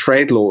their own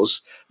trade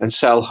laws and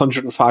sell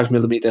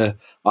 105mm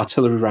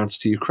artillery rounds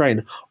to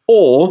Ukraine?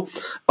 Or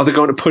are they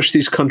going to push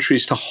these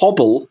countries to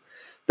hobble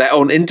their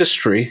own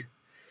industry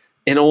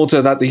in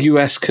order that the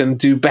US can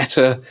do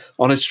better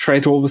on its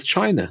trade war with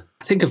China?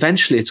 I think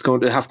eventually it's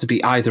going to have to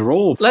be either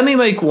or. Let me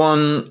make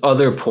one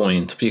other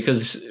point,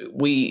 because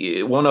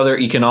one other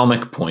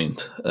economic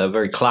point, a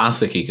very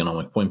classic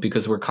economic point,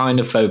 because we're kind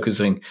of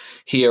focusing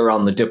here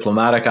on the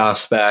diplomatic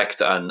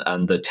aspect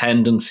and the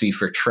tendency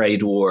for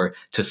trade war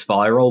to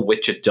spiral,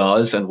 which it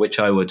does, and which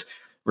I would,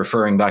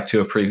 referring back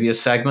to a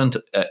previous segment,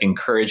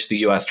 encourage the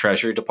US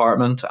Treasury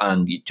Department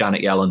and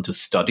Janet Yellen to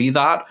study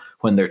that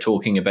when they're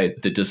talking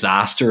about the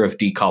disaster of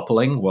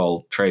decoupling.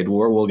 Well, trade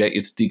war will get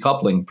you to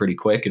decoupling pretty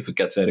quick if it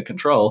gets out of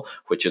control,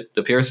 which it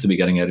appears to be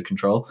getting out of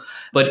control.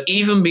 But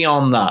even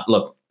beyond that,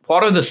 look,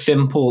 what are the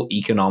simple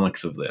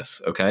economics of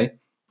this, okay?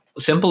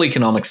 Simple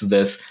economics of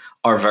this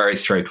are very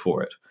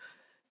straightforward.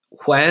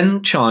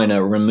 When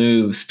China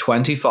removes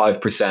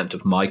 25%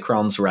 of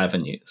Micron's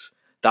revenues,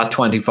 that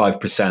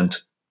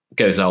 25%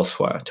 goes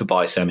elsewhere to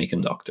buy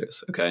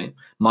semiconductors, okay?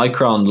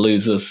 Micron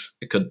loses,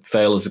 it could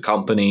fail as a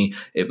company,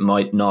 it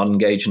might not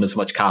engage in as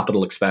much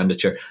capital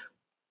expenditure.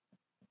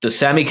 The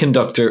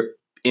semiconductor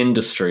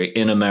industry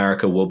in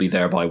America will be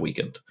thereby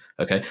weakened,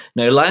 okay?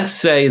 Now, let's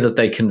say that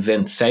they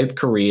convince South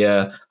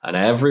Korea and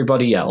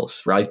everybody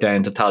else, right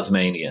down to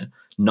Tasmania,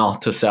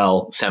 not to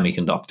sell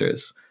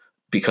semiconductors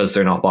because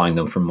they're not buying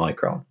them from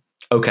Micron.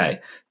 Okay,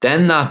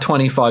 then that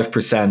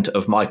 25%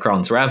 of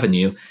Micron's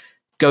revenue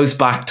goes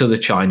back to the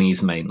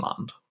Chinese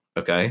mainland,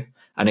 okay?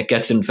 And it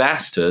gets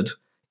invested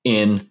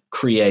in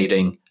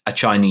creating a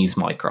Chinese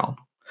Micron.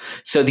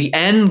 So the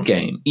end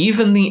game,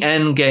 even the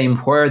end game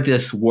where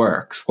this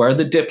works, where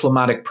the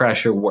diplomatic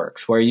pressure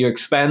works, where you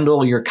expend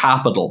all your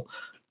capital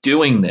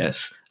doing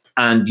this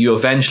and you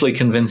eventually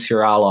convince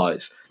your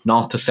allies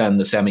not to send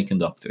the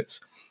semiconductors,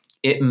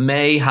 it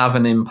may have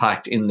an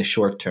impact in the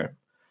short term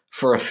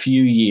for a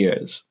few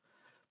years.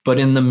 But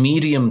in the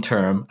medium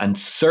term, and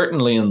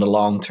certainly in the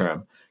long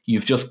term,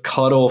 you've just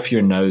cut off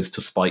your nose to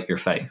spite your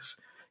face.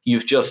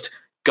 You've just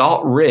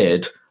got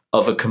rid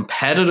of a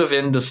competitive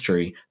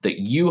industry that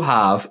you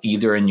have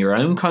either in your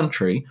own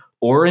country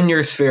or in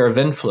your sphere of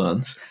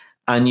influence,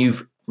 and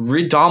you've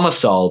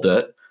redomiciled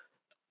it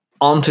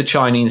onto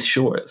Chinese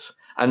shores.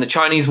 And the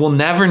Chinese will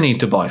never need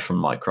to buy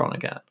from Micron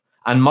again.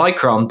 And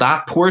Micron,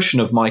 that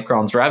portion of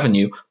Micron's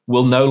revenue,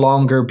 will no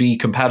longer be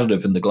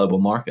competitive in the global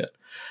market.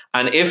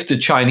 And if the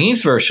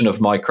Chinese version of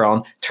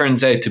Micron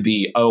turns out to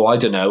be,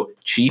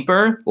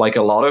 cheaper, like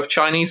a lot of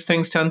Chinese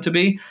things tend to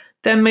be,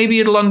 then maybe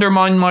it'll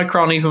undermine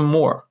Micron even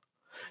more.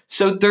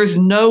 So there's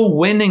no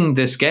winning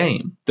this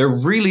game. There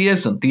really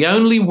isn't. The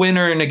only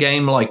winner in a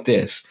game like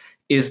this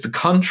is the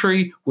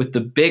country with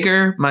the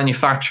bigger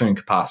manufacturing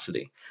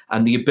capacity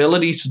and the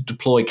ability to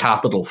deploy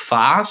capital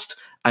fast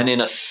and in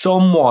a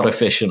somewhat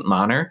efficient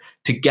manner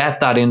to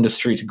get that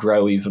industry to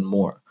grow even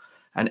more.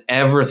 And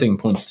everything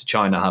points to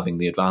China having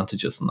the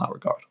advantages in that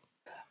regard.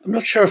 I'm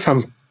not sure if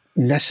I'm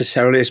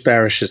necessarily as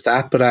bearish as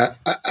that, but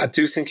I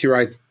do think you're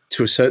right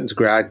to a certain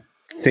degree. I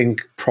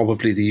think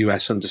probably the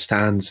US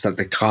understands that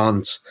they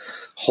can't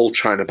hold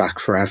China back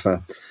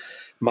forever.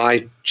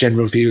 My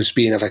general view has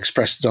been, I've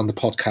expressed it on the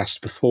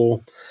podcast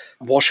before,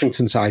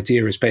 Washington's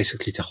idea is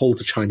basically to hold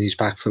the Chinese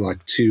back for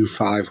like 2,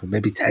 5, or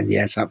maybe 10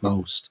 years at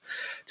most,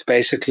 to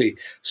basically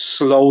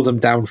slow them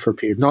down for a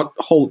period, not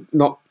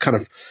kind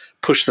of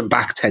push them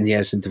back 10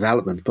 years in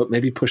development, but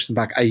maybe push them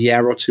back a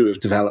year or two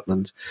of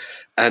development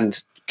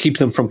and keep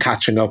them from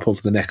catching up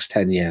over the next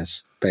 10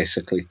 years,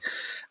 basically.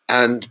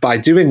 And by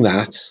doing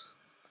that,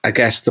 I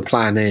guess the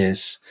plan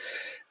is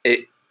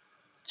it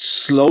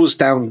slows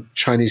down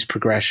Chinese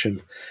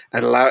progression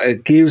and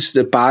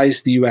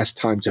buys the US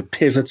time to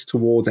pivot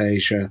toward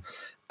Asia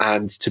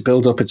and to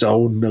build up its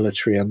own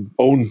military and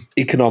own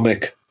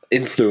economic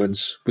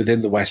influence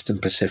within the Western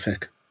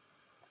Pacific.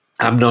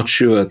 I'm not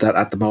sure that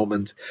at the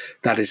moment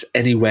that is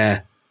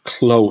anywhere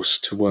close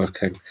to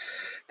working.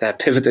 They're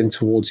pivoting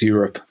towards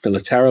Europe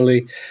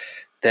militarily.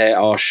 They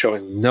are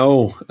showing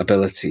no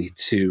ability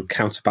to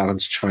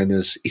counterbalance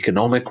China's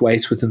economic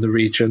weight within the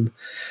region.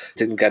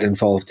 Didn't get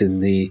involved in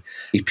the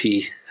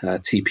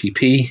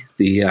TPP,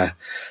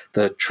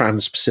 the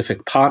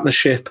Trans-Pacific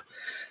Partnership.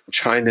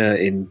 China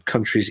in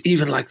countries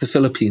even like the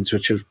Philippines,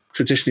 which have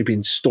traditionally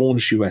been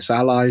staunch US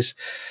allies,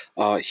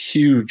 are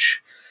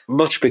huge,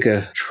 much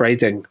bigger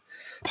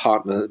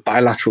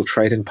bilateral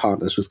trading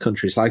partners with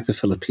countries like the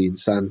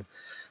Philippines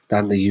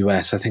than the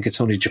US. I think it's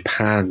only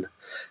Japan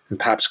and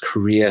perhaps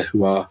Korea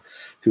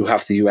who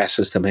have the US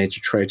as their major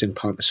trading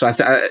partner. So I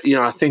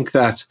think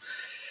that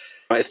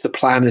if the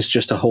plan is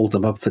just to hold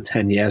them up for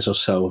 10 years or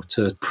so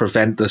to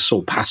prevent the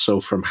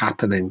sorpaso from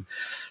happening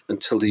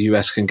until the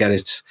US can get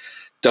its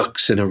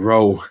ducks in a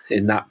row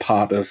in that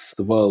part of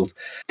the world,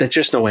 they're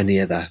just nowhere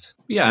near that.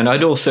 Yeah, and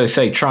I'd also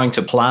say trying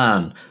to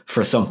plan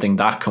for something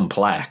that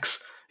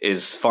complex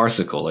is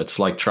farcical. It's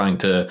like trying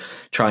to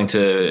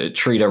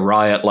treat a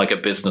riot like a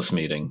business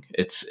meeting.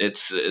 It's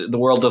the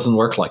world doesn't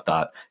work like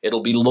that.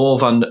 It'll be law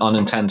of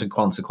unintended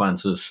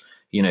consequences,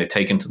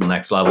 taken to the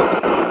next level.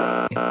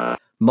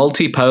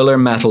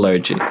 Multipolar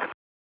metallurgy.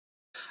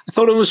 I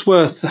thought it was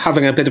worth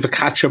having a bit of a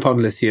catch up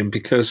on lithium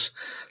because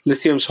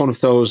lithium's one of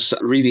those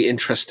really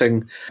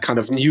interesting kind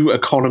of new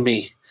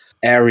economy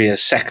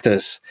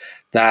sectors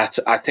that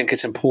I think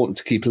it's important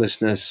to keep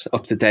listeners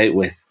up to date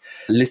with.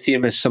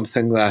 Lithium is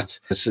something that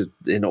is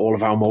in all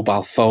of our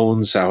mobile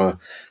phones, our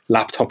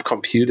laptop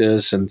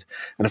computers, and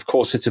of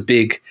course it's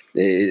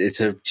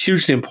a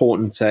hugely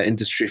important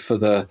industry for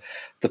the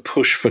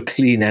push for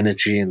clean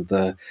energy and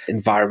the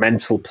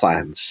environmental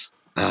plans.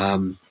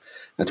 And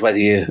whether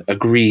you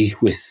agree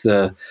with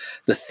the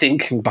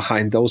thinking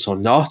behind those or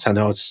not, I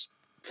know it's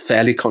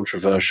fairly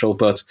controversial,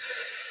 but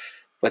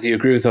whether you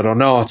agree with it or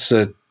not,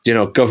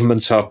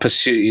 governments are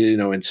pursuing,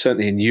 and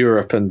certainly in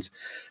Europe and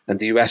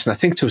the US, and I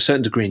think to a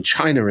certain degree in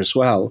China as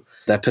well,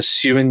 they're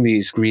pursuing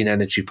these green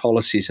energy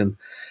policies, and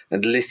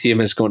lithium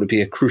is going to be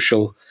a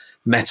crucial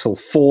metal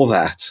for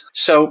that.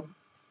 So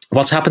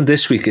what's happened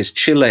this week is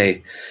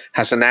Chile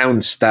has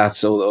announced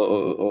that,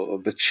 or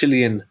the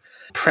Chilean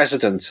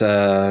President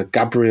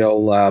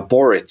Gabriel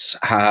Boric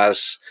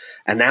has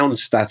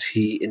announced that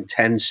he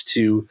intends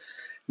to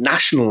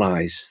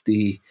nationalize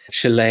the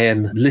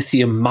Chilean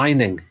lithium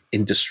mining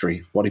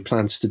industry. What he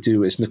plans to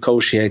do is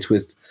negotiate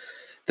with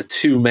the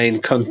two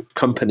main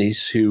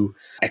companies who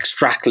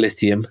extract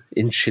lithium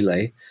in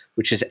Chile,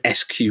 which is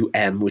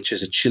SQM, which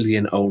is a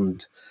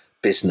Chilean-owned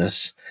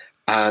business,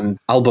 and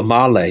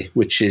Albemarle,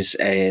 which is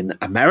an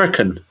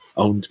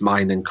American-owned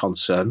mining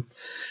concern.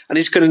 And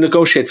he's going to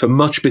negotiate for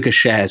much bigger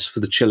shares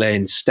for the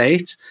Chilean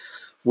state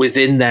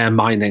within their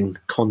mining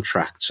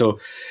contract. So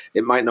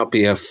it might not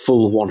be a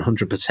full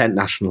 100%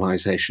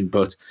 nationalization,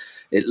 but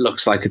it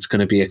looks like it's going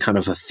to be a kind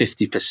of a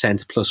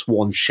 50% plus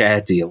one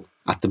share deal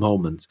at the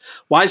moment.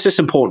 Why is this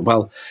important?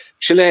 Well,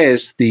 Chile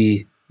is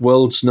the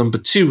world's number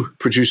 2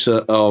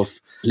 producer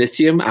of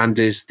lithium and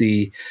is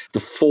the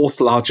 4th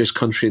largest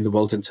country in the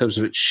world in terms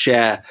of its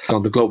share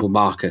on the global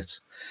market.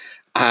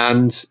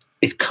 And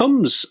it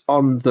comes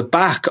on the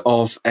back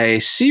of a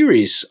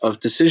series of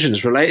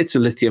decisions related to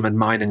lithium and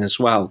mining as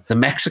well. The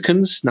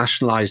Mexicans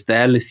nationalized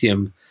their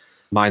lithium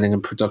mining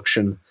and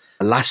production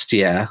last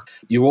year.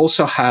 You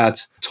also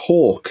had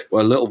talk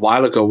a little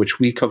while ago, which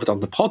we covered on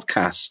the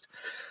podcast,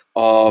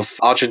 of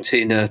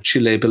Argentina,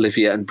 Chile,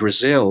 Bolivia, and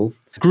Brazil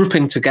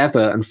grouping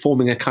together and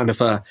forming a kind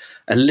of a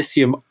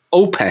lithium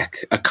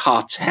OPEC, a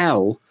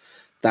cartel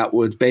that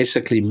would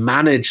basically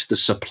manage the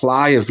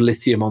supply of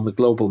lithium on the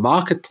global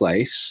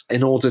marketplace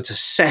in order to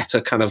set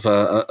a kind of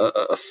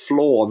a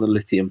floor on the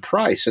lithium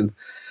price. And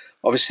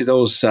obviously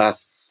those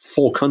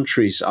 4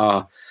 countries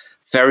are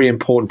very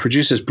important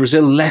producers.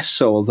 Brazil less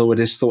so, although it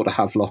is thought to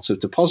have lots of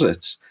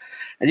deposits.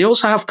 And you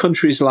also have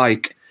countries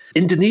like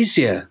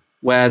Indonesia,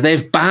 where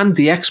they've banned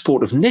the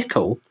export of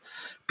nickel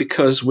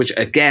which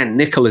again,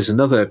 nickel is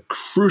another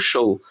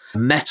crucial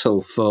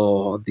metal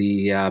for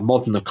the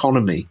modern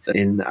economy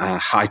in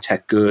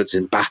high-tech goods,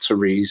 in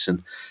batteries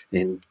and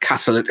in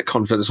catalytic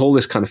converters, all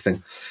this kind of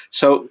thing.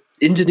 So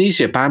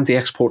Indonesia banned the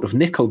export of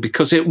nickel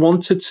because it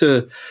wanted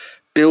to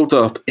build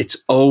up its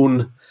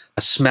own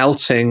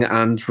smelting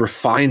and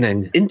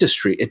refining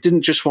industry. It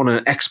didn't just want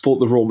to export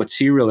the raw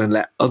material and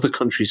let other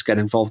countries get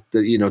involved,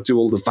 do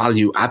all the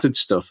value added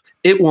stuff.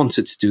 It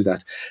wanted to do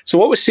that. So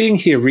what we're seeing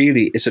here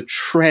really is a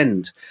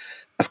trend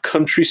of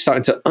countries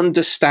starting to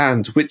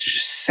understand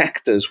which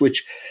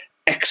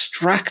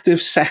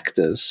extractive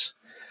sectors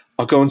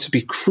are going to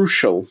be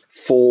crucial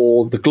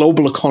for the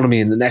global economy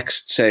in the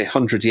next, say,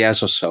 100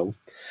 years or so.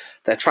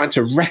 They're trying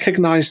to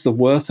recognize the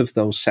worth of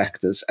those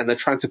sectors, and they're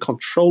trying to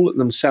control it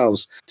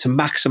themselves to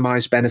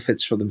maximize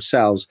benefits for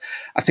themselves.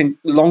 I think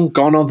long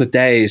gone are the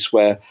days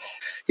where,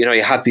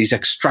 you had these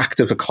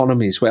extractive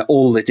economies where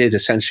all they did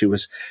essentially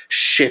was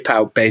ship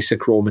out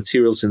basic raw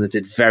materials and they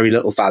did very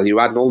little value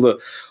add. And all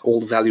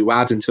the value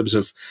add in terms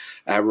of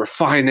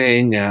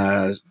refining,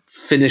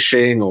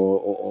 finishing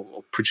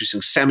or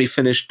producing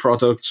semi-finished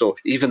products, or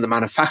even the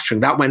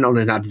manufacturing, that went on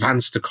in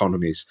advanced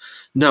economies.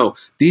 No,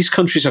 these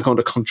countries are going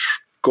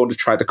to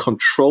try to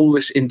control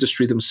this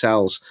industry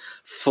themselves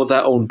for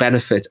their own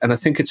benefit. And I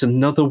think it's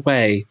another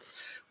way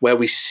where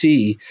we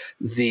see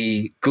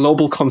the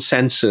global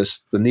consensus,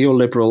 the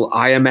neoliberal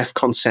IMF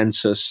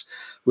consensus,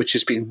 which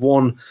has been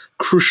one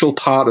crucial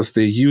part of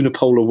the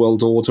unipolar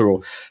world order,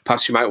 or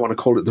perhaps you might want to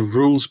call it the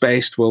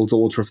rules-based world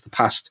order of the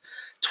past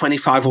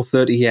 25 or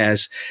 30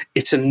 years.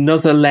 It's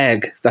another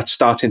leg that's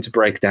starting to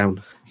break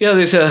down. Yeah,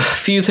 there's a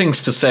few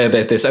things to say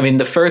about this. I mean,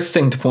 the first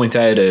thing to point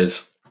out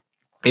is,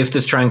 if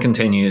this trend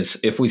continues,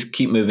 if we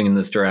keep moving in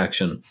this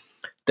direction,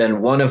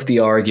 then one of the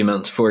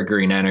arguments for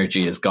green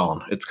energy is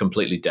gone. It's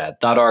completely dead.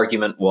 That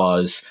argument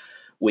was,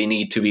 we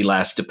need to be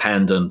less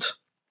dependent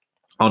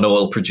on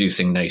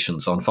oil-producing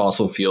nations, on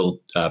fossil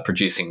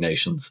fuel-producing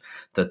nations,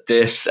 that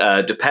this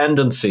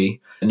dependency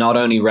not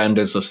only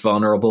renders us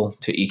vulnerable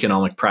to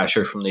economic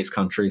pressure from these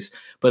countries,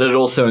 but it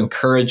also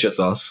encourages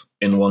us,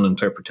 in one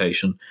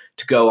interpretation,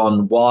 to go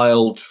on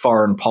wild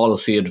foreign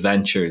policy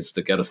adventures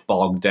that get us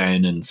bogged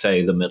down in,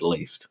 say, the Middle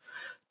East.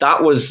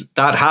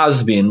 That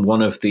has been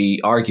one of the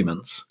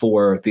arguments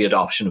for the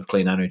adoption of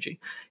clean energy.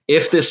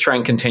 If this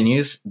trend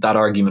continues, that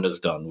argument is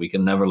done. We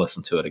can never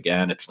listen to it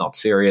again. It's not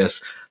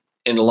serious.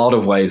 In a lot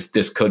of ways,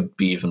 this could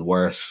be even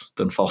worse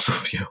than fossil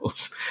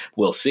fuels.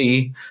 We'll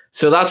see.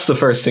 So that's the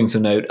first thing to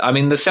note. I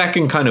mean, the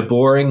second kind of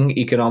boring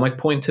economic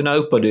point to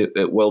note, but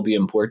it will be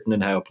important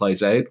in how it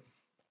plays out,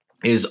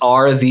 is,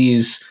 are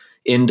these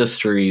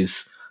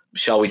industries,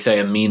 shall we say,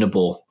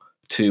 amenable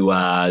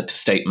to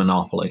state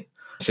monopoly?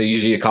 So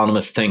usually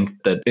economists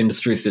think that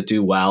industries that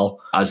do well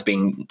as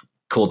being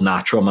called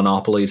natural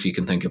monopolies. You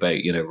can think about,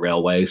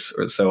 railways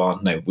or so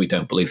on. Now, we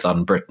don't believe that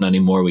in Britain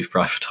anymore. We've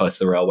privatized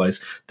the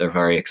railways. They're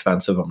very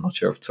expensive. I'm not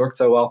sure if it's worked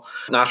so well.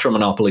 Natural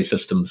monopoly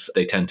systems,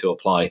 they tend to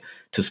apply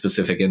to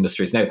specific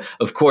industries. Now,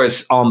 of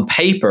course, on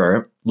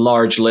paper,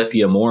 large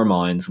lithium ore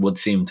mines would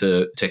seem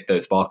to tick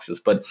those boxes,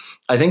 but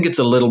I think it's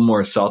a little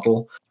more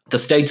subtle. The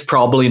state's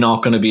probably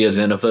not going to be as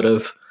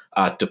innovative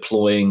at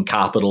deploying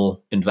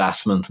capital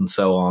investment and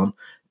so on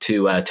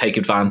to take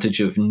advantage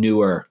of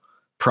newer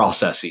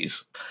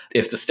processes.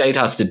 If the state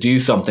has to do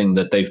something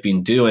that they've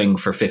been doing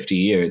for 50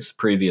 years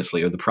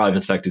previously, or the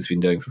private sector's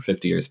been doing for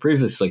 50 years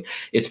previously,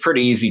 it's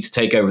pretty easy to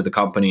take over the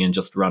company and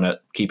just run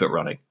it, keep it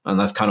running. And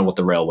that's kind of what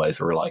the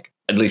railways were like.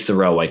 At least the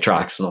railway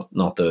tracks,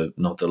 not the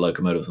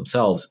locomotives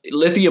themselves.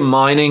 Lithium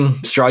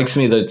mining strikes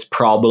me that it's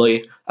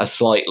probably a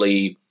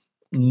slightly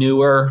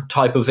newer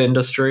type of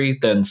industry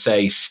than,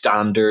 say,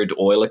 standard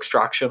oil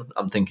extraction.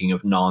 I'm thinking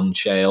of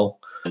non-shale,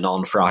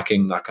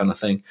 non-fracking, that kind of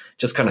thing.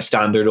 Just kind of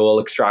standard oil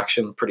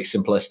extraction, pretty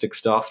simplistic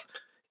stuff.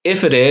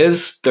 If it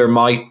is, there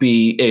might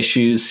be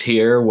issues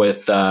here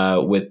with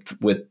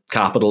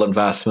capital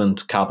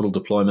investment, capital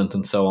deployment,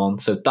 and so on.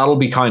 So that'll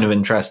be kind of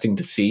interesting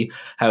to see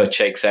how it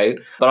shakes out.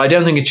 But I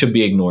don't think it should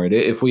be ignored.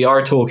 If we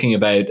are talking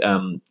about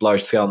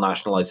large-scale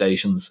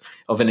nationalizations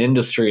of an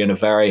industry in a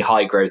very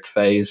high-growth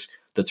phase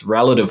that's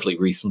relatively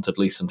recent, at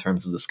least in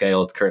terms of the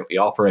scale it's currently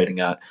operating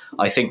at,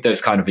 I think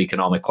those kind of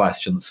economic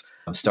questions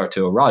start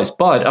to arise.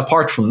 But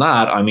apart from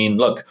that, I mean,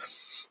 look,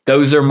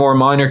 those are more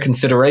minor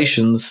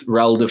considerations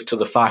relative to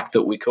the fact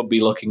that we could be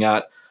looking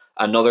at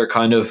another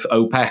kind of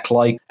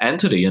OPEC-like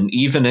entity. And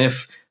even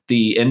if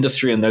the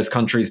industry in those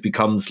countries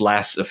becomes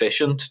less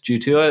efficient due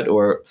to it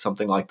or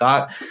something like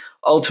that,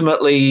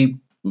 ultimately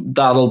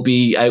that'll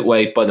be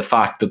outweighed by the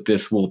fact that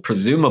this will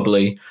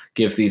presumably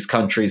give these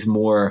countries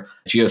more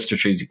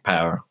geostrategic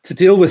power. To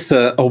deal with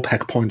the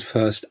OPEC point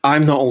first,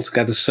 I'm not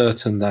altogether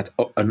certain that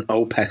an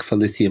OPEC for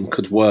lithium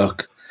could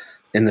work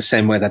in the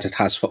same way that it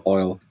has for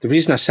oil. The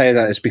reason I say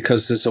that is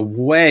because there's a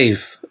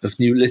wave of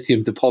new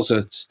lithium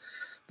deposits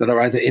that are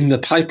either in the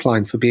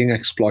pipeline for being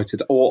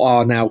exploited or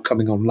are now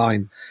coming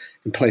online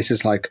in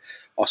places like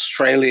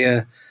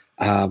Australia,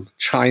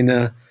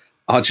 China,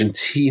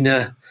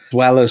 Argentina, as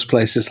well as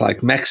places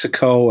like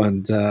Mexico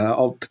and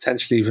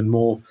potentially even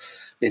more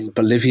in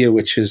Bolivia,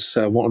 which is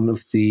one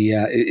of the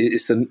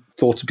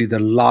thought to be the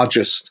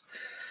largest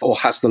or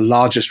has the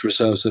largest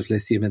reserves of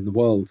lithium in the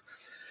world.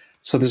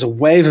 So there's a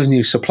wave of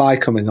new supply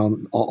coming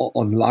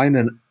online,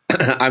 and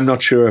I'm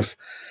not sure if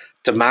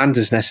demand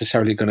is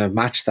necessarily going to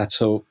match that.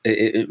 So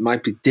it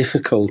might be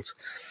difficult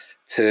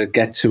to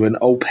get to an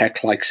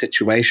OPEC-like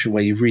situation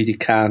where you really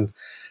can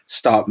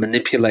start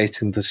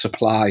manipulating the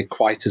supply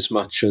quite as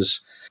much as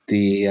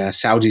the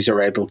Saudis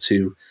are able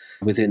to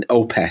within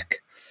OPEC.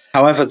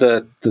 However,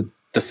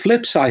 the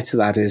flip side to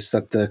that is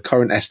that the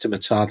current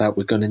estimates are that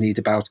we're going to need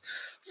about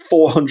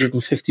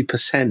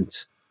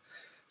 450%.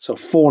 So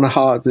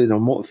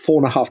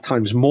 4.5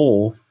 times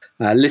more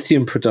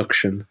lithium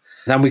production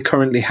than we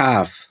currently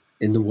have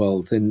in the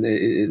world in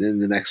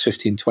the next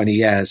 15, 20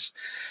 years.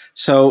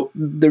 So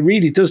there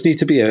really does need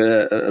to be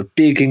a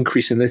big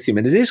increase in lithium,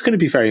 and it is going to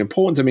be very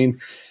important. I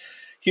mean,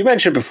 you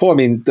mentioned before,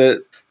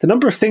 the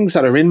number of things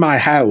that are in my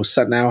house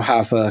that now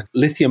have a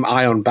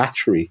lithium-ion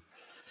battery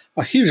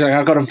are huge. Like,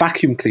 I've got a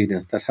vacuum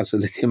cleaner that has a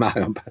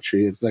lithium-ion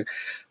battery. It's like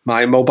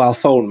my mobile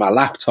phone, my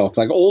laptop,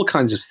 like all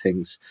kinds of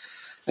things.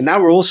 And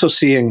now we're also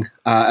seeing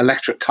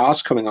electric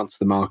cars coming onto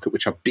the market,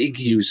 which are big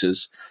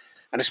users,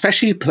 and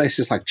especially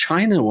places like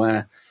China,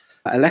 where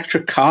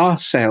electric car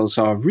sales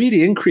are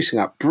really increasing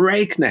at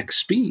breakneck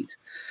speed.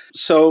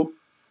 So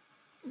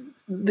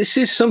this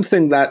is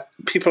something that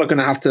people are going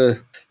to have to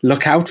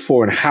look out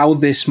for, and how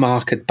this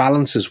market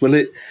balances. Will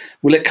it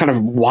kind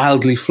of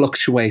wildly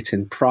fluctuate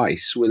in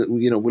price?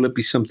 Will it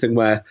be something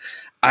where,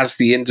 as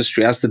the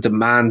industry, as the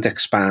demand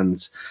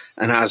expands,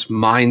 and as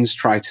mines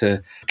try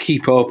to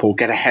keep up or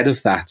get ahead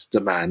of that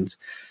demand,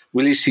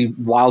 will you see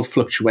wild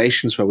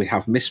fluctuations where we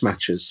have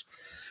mismatches?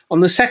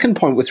 On the second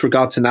point with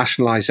regard to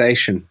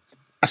nationalisation,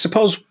 I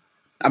suppose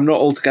I'm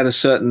not altogether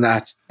certain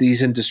that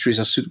these industries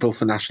are suitable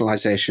for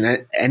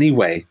nationalisation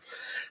anyway.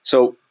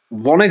 So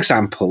one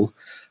example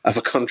of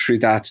a country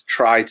that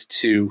tried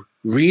to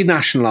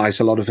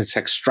renationalise a lot of its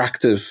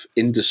extractive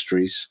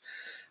industries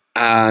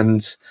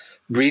and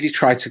really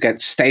tried to get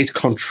state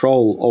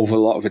control over a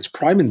lot of its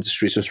prime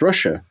industries was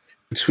Russia.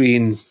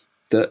 Between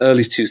the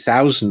early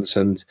 2000s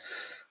and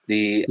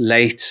the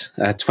late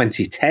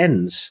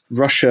 2010s,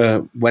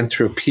 Russia went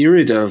through a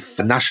period of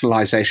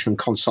nationalization and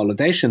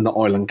consolidation in the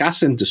oil and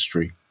gas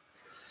industry.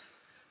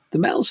 The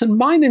metals and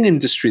mining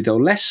industry, though,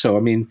 less so.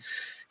 I mean,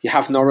 you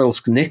have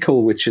Norilsk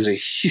Nickel, which is a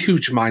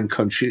huge mining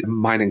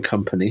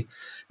company,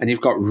 and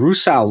you've got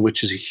Rusal,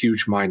 which is a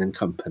huge mining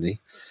company.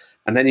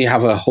 And then you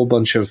have a whole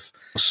bunch of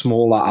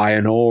smaller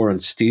iron ore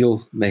and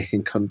steel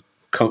making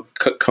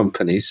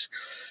companies.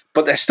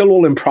 but they're still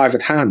all in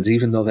private hands,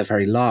 even though they're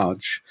very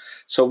large.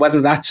 So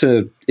whether that's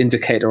an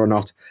indicator or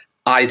not,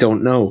 I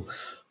don't know.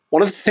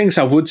 One of the things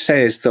I would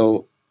say is,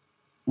 though,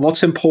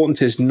 what's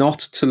important is not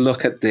to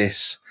look at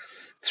this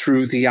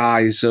through the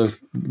eyes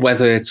of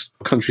whether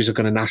countries are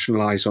going to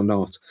nationalize or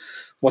not.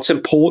 What's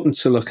important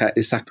to look at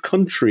is that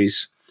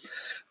countries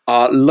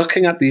are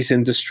looking at these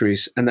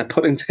industries and they're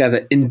putting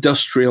together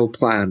industrial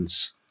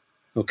plans.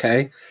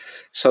 Okay?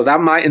 So that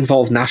might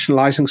involve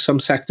nationalizing some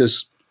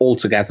sectors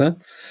altogether.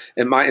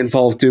 It might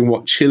involve doing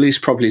what Chile's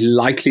probably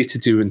likely to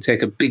do and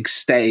take a big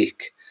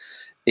stake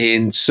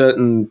in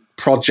certain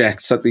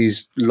projects that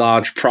these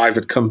large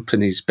private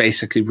companies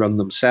basically run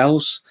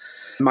themselves.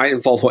 It might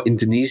involve what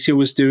Indonesia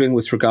was doing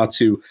with regard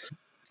to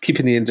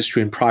keeping the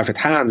industry in private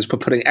hands, but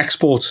putting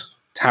export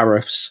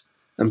tariffs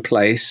in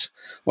place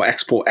or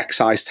export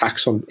excise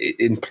tax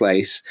in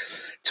place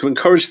to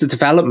encourage the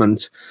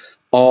development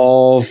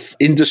of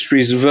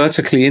industries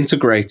vertically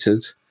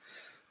integrated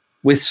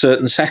with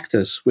certain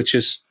sectors, which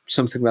is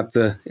something that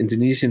the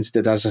Indonesians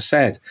did, as I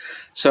said.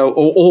 So,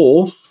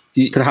 or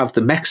you could have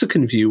the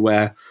Mexican view,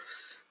 where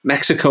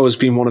Mexico has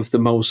been one of the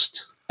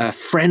most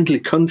friendly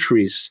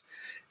countries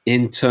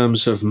in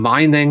terms of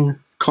mining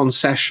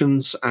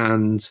concessions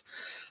and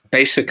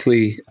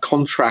basically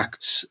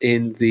contracts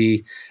in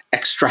the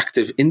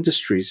extractive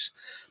industries.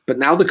 But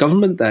now the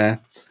government there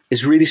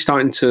is really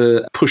starting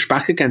to push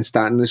back against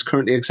that and is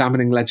currently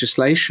examining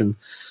legislation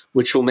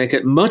which will make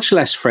it much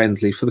less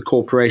friendly for the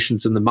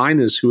corporations and the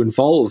miners who are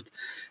involved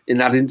in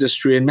that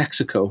industry in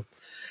Mexico.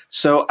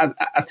 So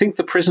I think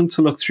the prism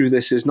to look through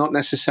this is not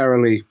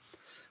necessarily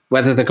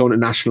whether they're going to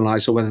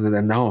nationalize or whether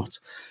they're not,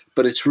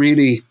 but it's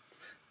really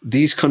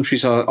these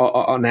countries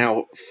are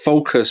now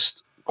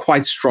focused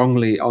quite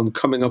strongly on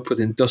coming up with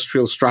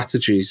industrial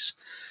strategies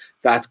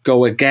that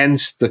go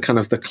against the kind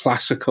of the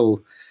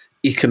classical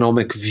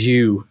economic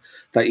view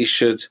that you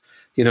should,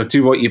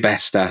 do what you're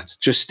best at.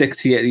 Just stick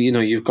to it.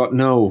 You've got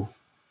no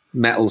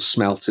metal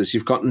smelters.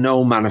 You've got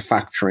no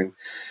manufacturing.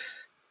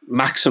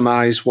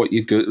 Maximize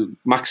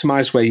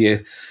where your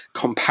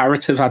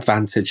comparative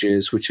advantage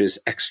is, which is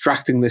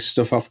extracting this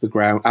stuff out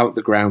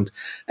the ground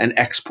and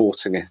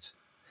exporting it.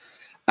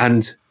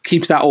 And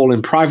keep that all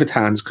in private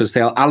hands because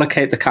they'll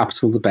allocate the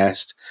capital the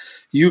best.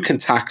 You can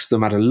tax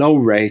them at a low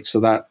rate so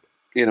that,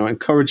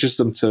 encourages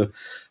them to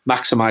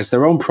maximize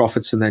their own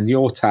profits and then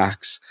your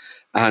tax.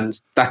 And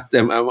that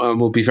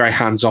will be very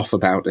hands-off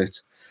about it.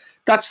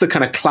 That's the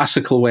kind of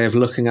classical way of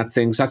looking at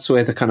things. That's the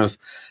way the kind of,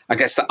 I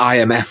guess, the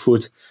IMF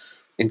would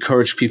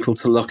encourage people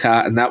to look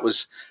at, and that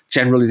was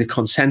generally the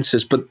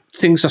consensus. But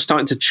things are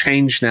starting to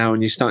change now,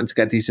 and you're starting to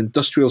get these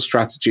industrial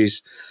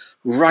strategies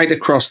right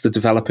across the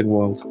developing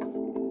world.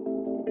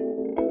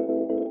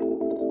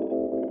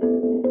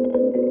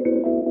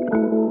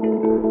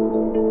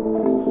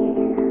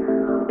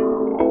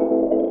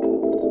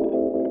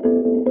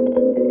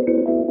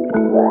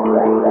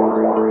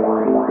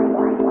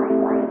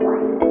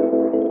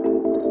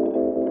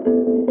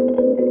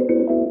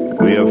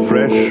 We are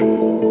fresh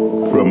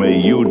from a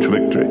huge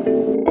victory.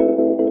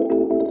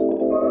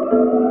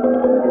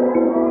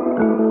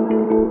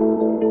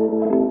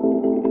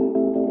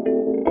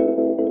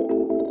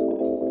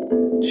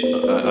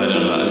 I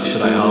don't know.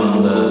 Should I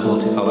hum the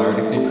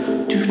multipolarity theme?